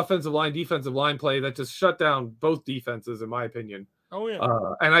all the offensive line, defensive line play. That just shut down both defenses, in my opinion. Oh, yeah.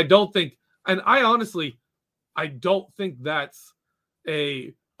 And I don't think that's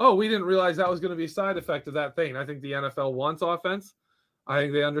we didn't realize that was going to be a side effect of that thing. I think the NFL wants offense. I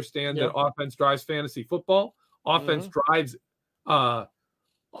think they understand that offense drives fantasy football. Offense drives high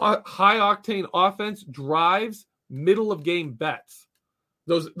octane offense drives middle of game bets.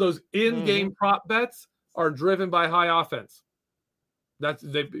 Those in-game prop bets are driven by high offense.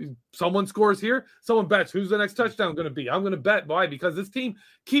 Someone scores here, someone bets who's the next touchdown going to be. I'm going to bet why, because this team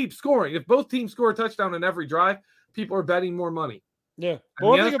keeps scoring. If both teams score a touchdown in every drive, people are betting more money. Yeah.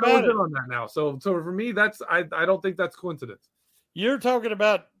 One thing about it on that now. So for me, that's I don't think that's coincidence. You're talking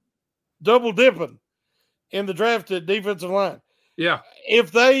about double dipping in the drafted defensive line. Yeah.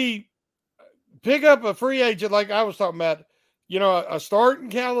 If they pick up a free agent like I was talking about, a starting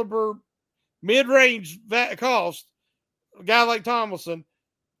caliber, mid-range cost, a guy like Tomlinson,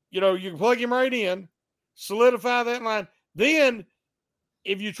 you can plug him right in, solidify that line. Then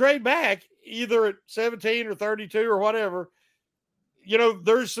if you trade back either at 17 or 32 or whatever,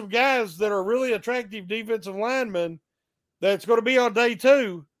 there's some guys that are really attractive defensive linemen that's going to be on day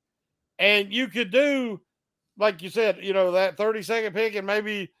 2. And you could do, like you said, that 32nd pick and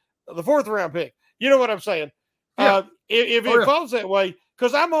maybe the 4th round pick. You know what I'm saying? Yeah. If it falls that way,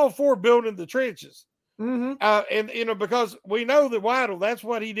 because I'm all for building the trenches. And because we know that Waddle, that's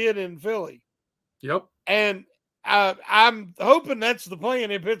what he did in Philly. Yep. And I'm hoping that's the plan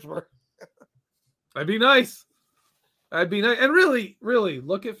in Pittsburgh. That'd be nice. And really, really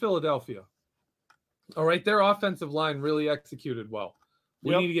look at Philadelphia. All right. Their offensive line really executed well.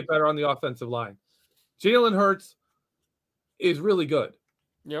 We need to get better on the offensive line. Jalen Hurts is really good.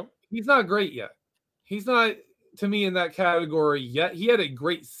 Yep. He's not great yet. He's not, to me, in that category yet. He had a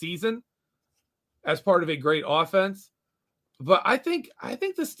great season as part of a great offense. But I think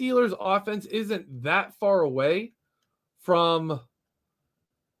the Steelers' offense isn't that far away from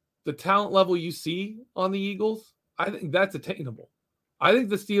the talent level you see on the Eagles. I think that's attainable. I think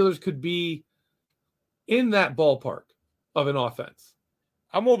the Steelers could be in that ballpark of an offense.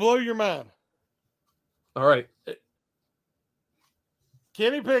 I'm going to blow your mind. All right.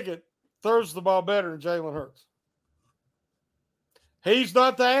 Kenny Pickett throws the ball better than Jalen Hurts. He's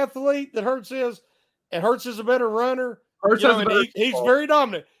not the athlete that Hurts is, and Hurts is a better runner, He's very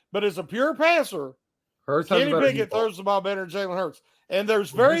dominant. But as a pure passer, Kenny Pickett throws the ball better than Jalen Hurts. And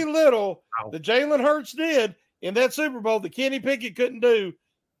there's very little that Jalen Hurts did in that Super Bowl that Kenny Pickett couldn't do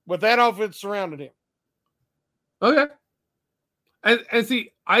with that offense surrounding him. Okay. And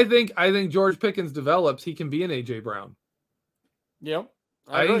see, I think George Pickens develops, he can be an A.J. Brown. Yep.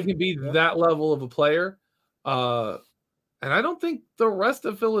 I think he can be that level of a player. And I don't think the rest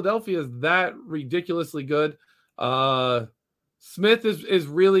of Philadelphia is that ridiculously good. Smith is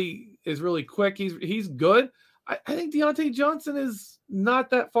really quick. He's good. I think Deontay Johnson is not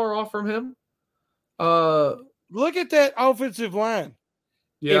that far off from him. Look at that offensive line.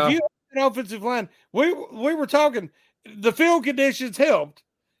 Yeah. If you have an offensive line, we were talking, the field conditions helped,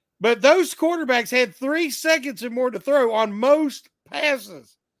 but those quarterbacks had 3 seconds and more to throw on most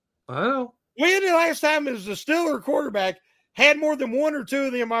passes. I know. When the last time as a Steeler quarterback had more than 1 or 2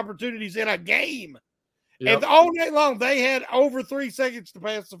 of them opportunities in a game? Yep. And all night long, they had over 3 seconds to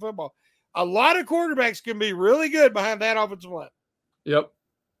pass the football. A lot of quarterbacks can be really good behind that offensive line. Yep.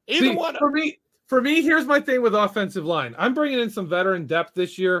 Either one. For me, here's my thing with offensive line. I'm bringing in some veteran depth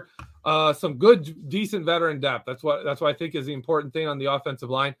this year, some good, decent veteran depth. That's what I think is the important thing on the offensive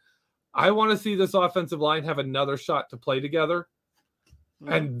line. I want to see this offensive line have another shot to play together,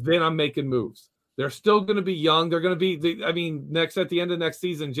 and then I'm making moves. They're still going to be young. They're going to be, at the end of next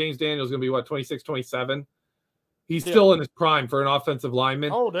season, James Daniels is going to be, 26, 27? He's still in his prime for an offensive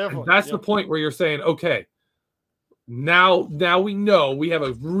lineman. Oh, definitely. And that's the point where you're saying, okay, now we know we have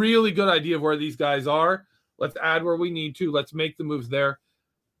a really good idea of where these guys are. Let's add where we need to. Let's make the moves there.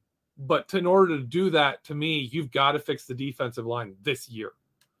 But in order to do that, to me, you've got to fix the defensive line this year.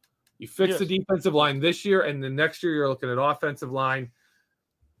 You fix the defensive line this year, and the next year you're looking at offensive line.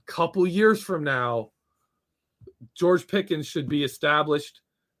 Couple years from now, George Pickens should be established.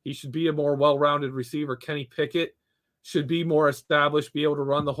 He should be a more well-rounded receiver. Kenny Pickett should be more established, be able to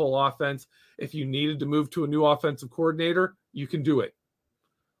run the whole offense. If you needed to move to a new offensive coordinator, you can do it.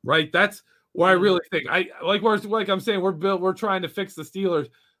 Right? That's what I really think. Like I'm saying, we're trying to fix the Steelers,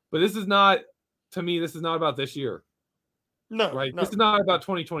 but this is not, to me, this is not about this year. No. Right? No. This is not about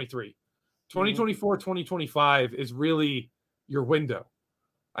 2023. 2024, 2025 is really your window.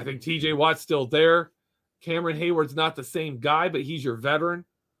 I think TJ Watt's still there. Cameron Hayward's not the same guy, but he's your veteran.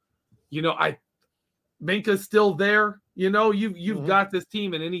 Minka's still there. You've got this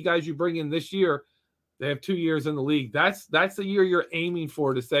team, and any guys you bring in this year, they have 2 years in the league. That's the year you're aiming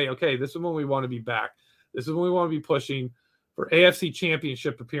for to say, okay, this is when we want to be back. This is when we want to be pushing for AFC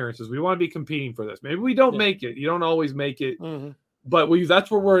championship appearances. We want to be competing for this. Maybe we don't make it. You don't always make it, but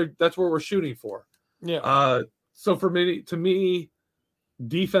that's where we're shooting for. Yeah. So to me,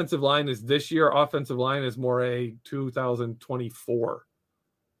 defensive line is this year. Offensive line is more a 2024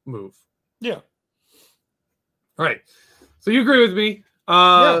 move. Yeah. All right. So you agree with me?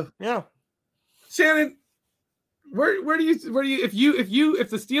 Yeah. Shannon, where do you if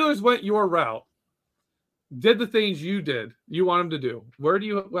the Steelers went your route, did the things you did, you want them to do,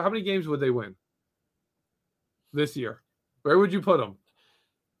 how many games would they win this year? Where would you put them?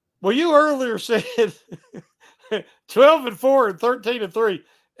 Well, you earlier said 12-4 and 13-3,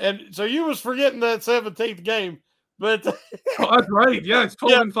 and so you was forgetting that 17th game. But that's right. Yeah, it's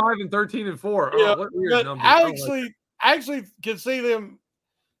 12-5 and 13-4. Yeah, what weird number. I actually can see them,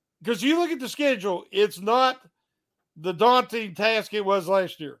 because you look at the schedule, it's not the daunting task it was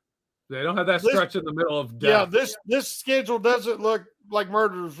last year. They don't have that stretch in the middle of death. Yeah, this schedule doesn't look like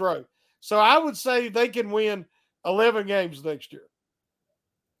Murderer's Row. So I would say they can win 11 games next year.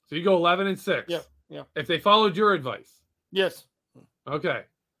 So you go 11-6. Yeah. If they followed your advice. Yes. Okay.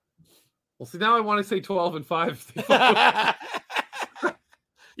 Well, see, now I want to say 12-5.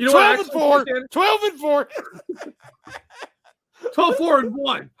 12-4. 12-4.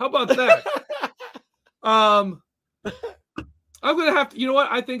 12-4-1. How about that? I'm going to have to, you know what?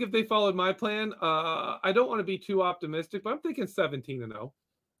 I think if they followed my plan, I don't want to be too optimistic, but I'm thinking 17-0.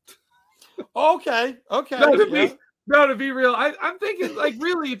 Okay. To be real, I'm thinking,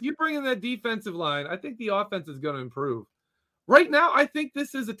 really, if you bring in that defensive line, I think the offense is going to improve. Right now, I think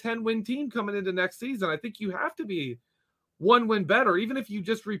this is a 10-win team coming into next season. I think you have to be 1 win better, even if you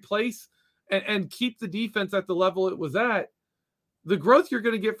just replace and keep the defense at the level it was at. The growth you're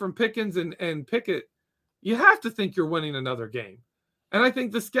going to get from Pickens and Pickett, you have to think you're winning another game. And I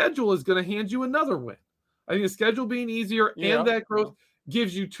think the schedule is going to hand you another win. I think the schedule being easier and that growth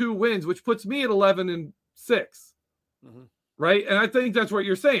gives you 2 wins, which puts me at 11-6. Right? And I think that's what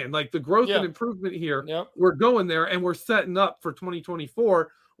you're saying. Like the growth and improvement here, we're going there, and we're setting up for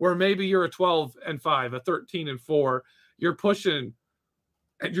 2024 where maybe you're a 12-5, a 13-4. You're pushing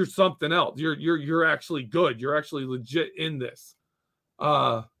and you're something else. You're actually good. You're actually legit in this.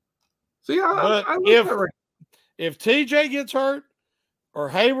 So yeah, I like that right. If TJ gets hurt or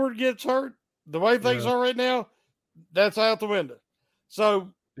Hayward gets hurt, the way things are right now, that's out the window.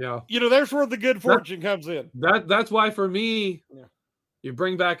 So yeah, there's where the good fortune comes in. That's why for me, you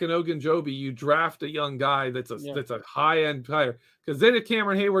bring back an Ogunjobi, you draft a young guy that's a high end player, because then if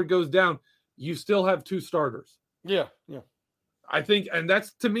Cameron Hayward goes down, you still have 2 starters. Yeah. I think, and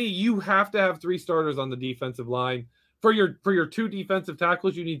that's, to me, you have to have 3 starters on the defensive line. For your 2 defensive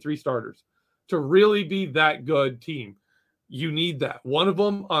tackles, you need 3 starters to really be that good team. You need that. One of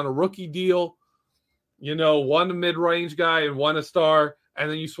them on a rookie deal, one a mid-range guy and one a star, and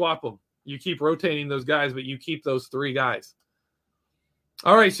then you swap them. You keep rotating those guys, but you keep those 3 guys.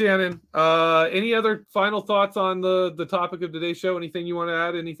 All right, Shannon. Any other final thoughts on the topic of today's show? Anything you want to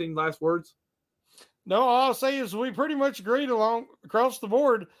add? Anything, last words? No, all I'll say is we pretty much agreed across the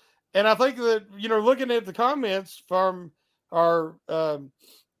board. And I think that, looking at the comments from our,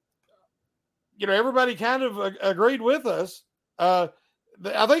 everybody kind of agreed with us. I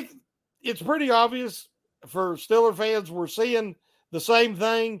think it's pretty obvious for Steeler fans. We're seeing the same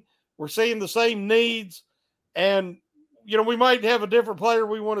thing. We're seeing the same needs. And, we might have a different player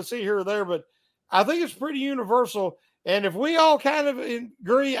we want to see here or there, but I think it's pretty universal. And if we all kind of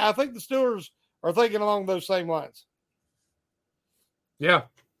agree, I think the Steelers are thinking along those same lines. Yeah.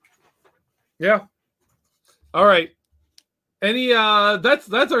 Yeah. All right. That's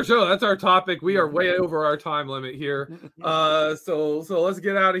our show. That's our topic. We are way over our time limit here. So let's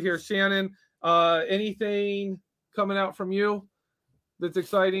get out of here. Shannon, anything coming out from you that's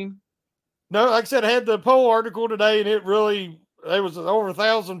exciting? No, like I said, I had the poll article today, and there was over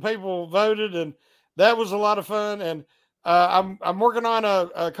 1,000 people voted, and that was a lot of fun. And I'm working on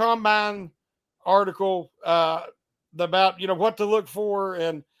a combine article about what to look for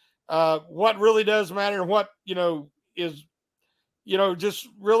and what really does matter, and what is just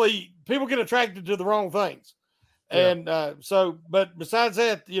really people get attracted to the wrong things. Yeah. And but besides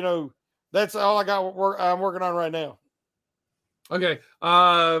that, that's all I got. I'm working on right now. Okay.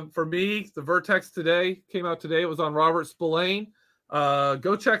 For me, the Vertex came out today. It was on Robert Spillane.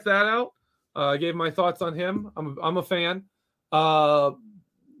 Go check that out. I gave my thoughts on him. I'm a fan. But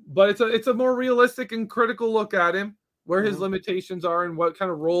it's a more realistic and critical look at him, where his limitations are and what kind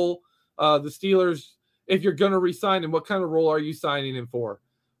of role the Steelers, if you're going to re-sign him, what kind of role are you signing him for?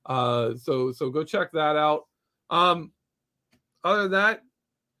 So go check that out. Other than that,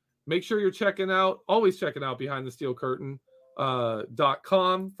 make sure you're always checking out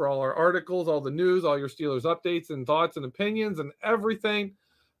BehindTheSteelCurtain.com for all our articles, all the news, all your Steelers updates and thoughts and opinions and everything.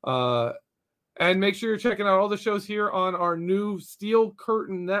 And make sure you're checking out all the shows here on our new Steel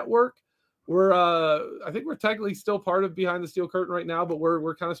Curtain Network. I think we're technically still part of Behind the Steel Curtain right now, but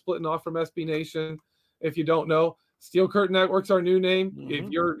we're kind of splitting off from SB Nation. If you don't know, Steel Curtain Network's our new name.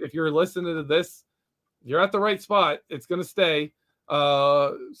 Mm-hmm. If you're listening to this, you're at the right spot. It's going to stay.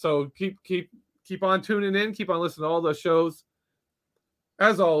 So keep on tuning in. Keep on listening to all those shows.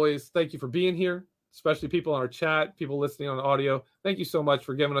 As always, thank you for being here, especially people on our chat, people listening on audio. Thank you so much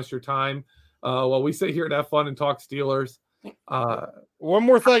for giving us your time while we sit here and have fun and talk Steelers. One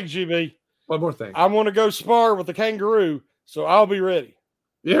more thing, GB. One more thing. I want to go spar with the kangaroo, so I'll be ready.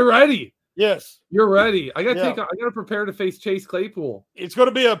 You're ready. Yes. You're ready. I got to prepare to face Chase Claypool. It's going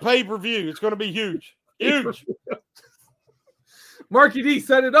to be a pay-per-view. It's going to be huge. Huge. Marky D,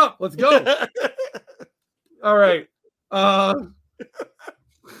 set it up. Let's go. All right.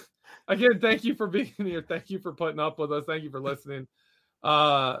 Again, thank you for being here. Thank you for putting up with us. Thank you for listening.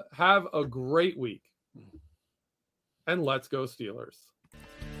 Have a great week. And let's go Steelers.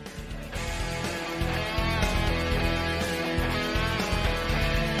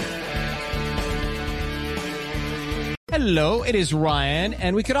 Hello, it is Ryan,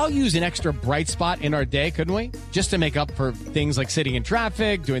 and we could all use an extra bright spot in our day, couldn't we? Just to make up for things like sitting in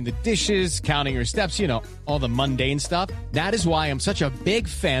traffic, doing the dishes, counting your steps, all the mundane stuff. That is why I'm such a big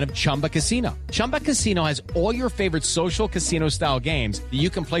fan of Chumba Casino. Chumba Casino has all your favorite social casino-style games that you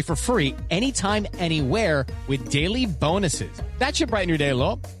can play for free anytime, anywhere with daily bonuses. That should brighten your day a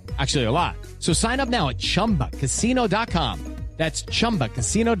little. Actually, a lot. So sign up now at ChumbaCasino.com. That's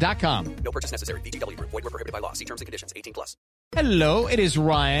ChumbaCasino.com. No purchase necessary. VGW Group. Void where prohibited by law. See terms and conditions. 18+. Hello, it is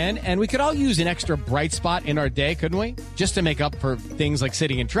Ryan, and we could all use an extra bright spot in our day, couldn't we? Just to make up for things like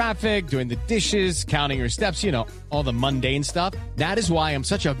sitting in traffic, doing the dishes, counting your steps, all the mundane stuff. That is why I'm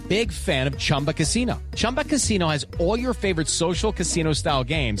such a big fan of Chumba Casino. Chumba Casino has all your favorite social casino-style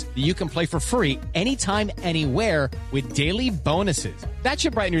games that you can play for free anytime, anywhere with daily bonuses. That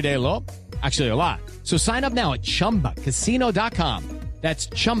should brighten your day a little. Actually, a lot. So sign up now at ChumbaCasino.com. That's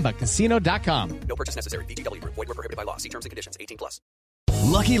ChumbaCasino.com. No purchase necessary. VGW Group. Void where prohibited by law. See terms and conditions. 18+.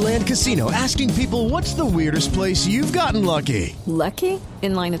 Lucky Land Casino, asking people, what's the weirdest place you've gotten lucky? Lucky?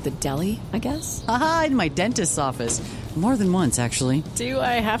 In line at the deli, I guess? Aha, in my dentist's office. More than once, actually. Do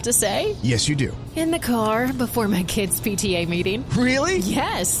I have to say? Yes, you do. In the car before my kids' PTA meeting. Really?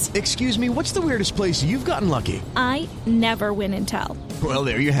 Yes. Excuse me, what's the weirdest place you've gotten lucky? I never win and tell. Well,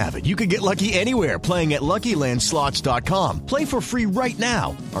 there you have it. You can get lucky anywhere, playing at LuckyLandSlots.com. Play for free right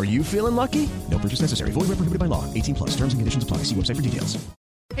now. Are you feeling lucky? No purchase necessary. Void where prohibited by law. 18+. Terms and conditions apply. See website for details.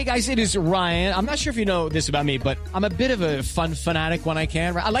 Hey guys, it is Ryan. I'm not sure if you know this about me, but I'm a bit of a fun fanatic when I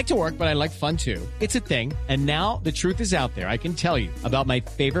can. I like to work, but I like fun too. It's a thing. And now the truth is out there. I can tell you about my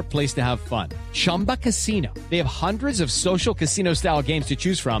favorite place to have fun. Chumba Casino. They have hundreds of social casino style games to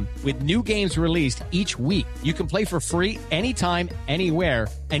choose from with new games released each week. You can play for free anytime, anywhere.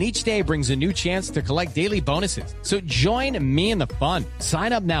 And each day brings a new chance to collect daily bonuses. So join me in the fun.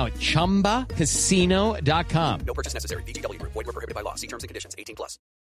 Sign up now at ChumbaCasino.com. No purchase necessary. VGW Group. Void where prohibited by law. See terms and conditions. 18+.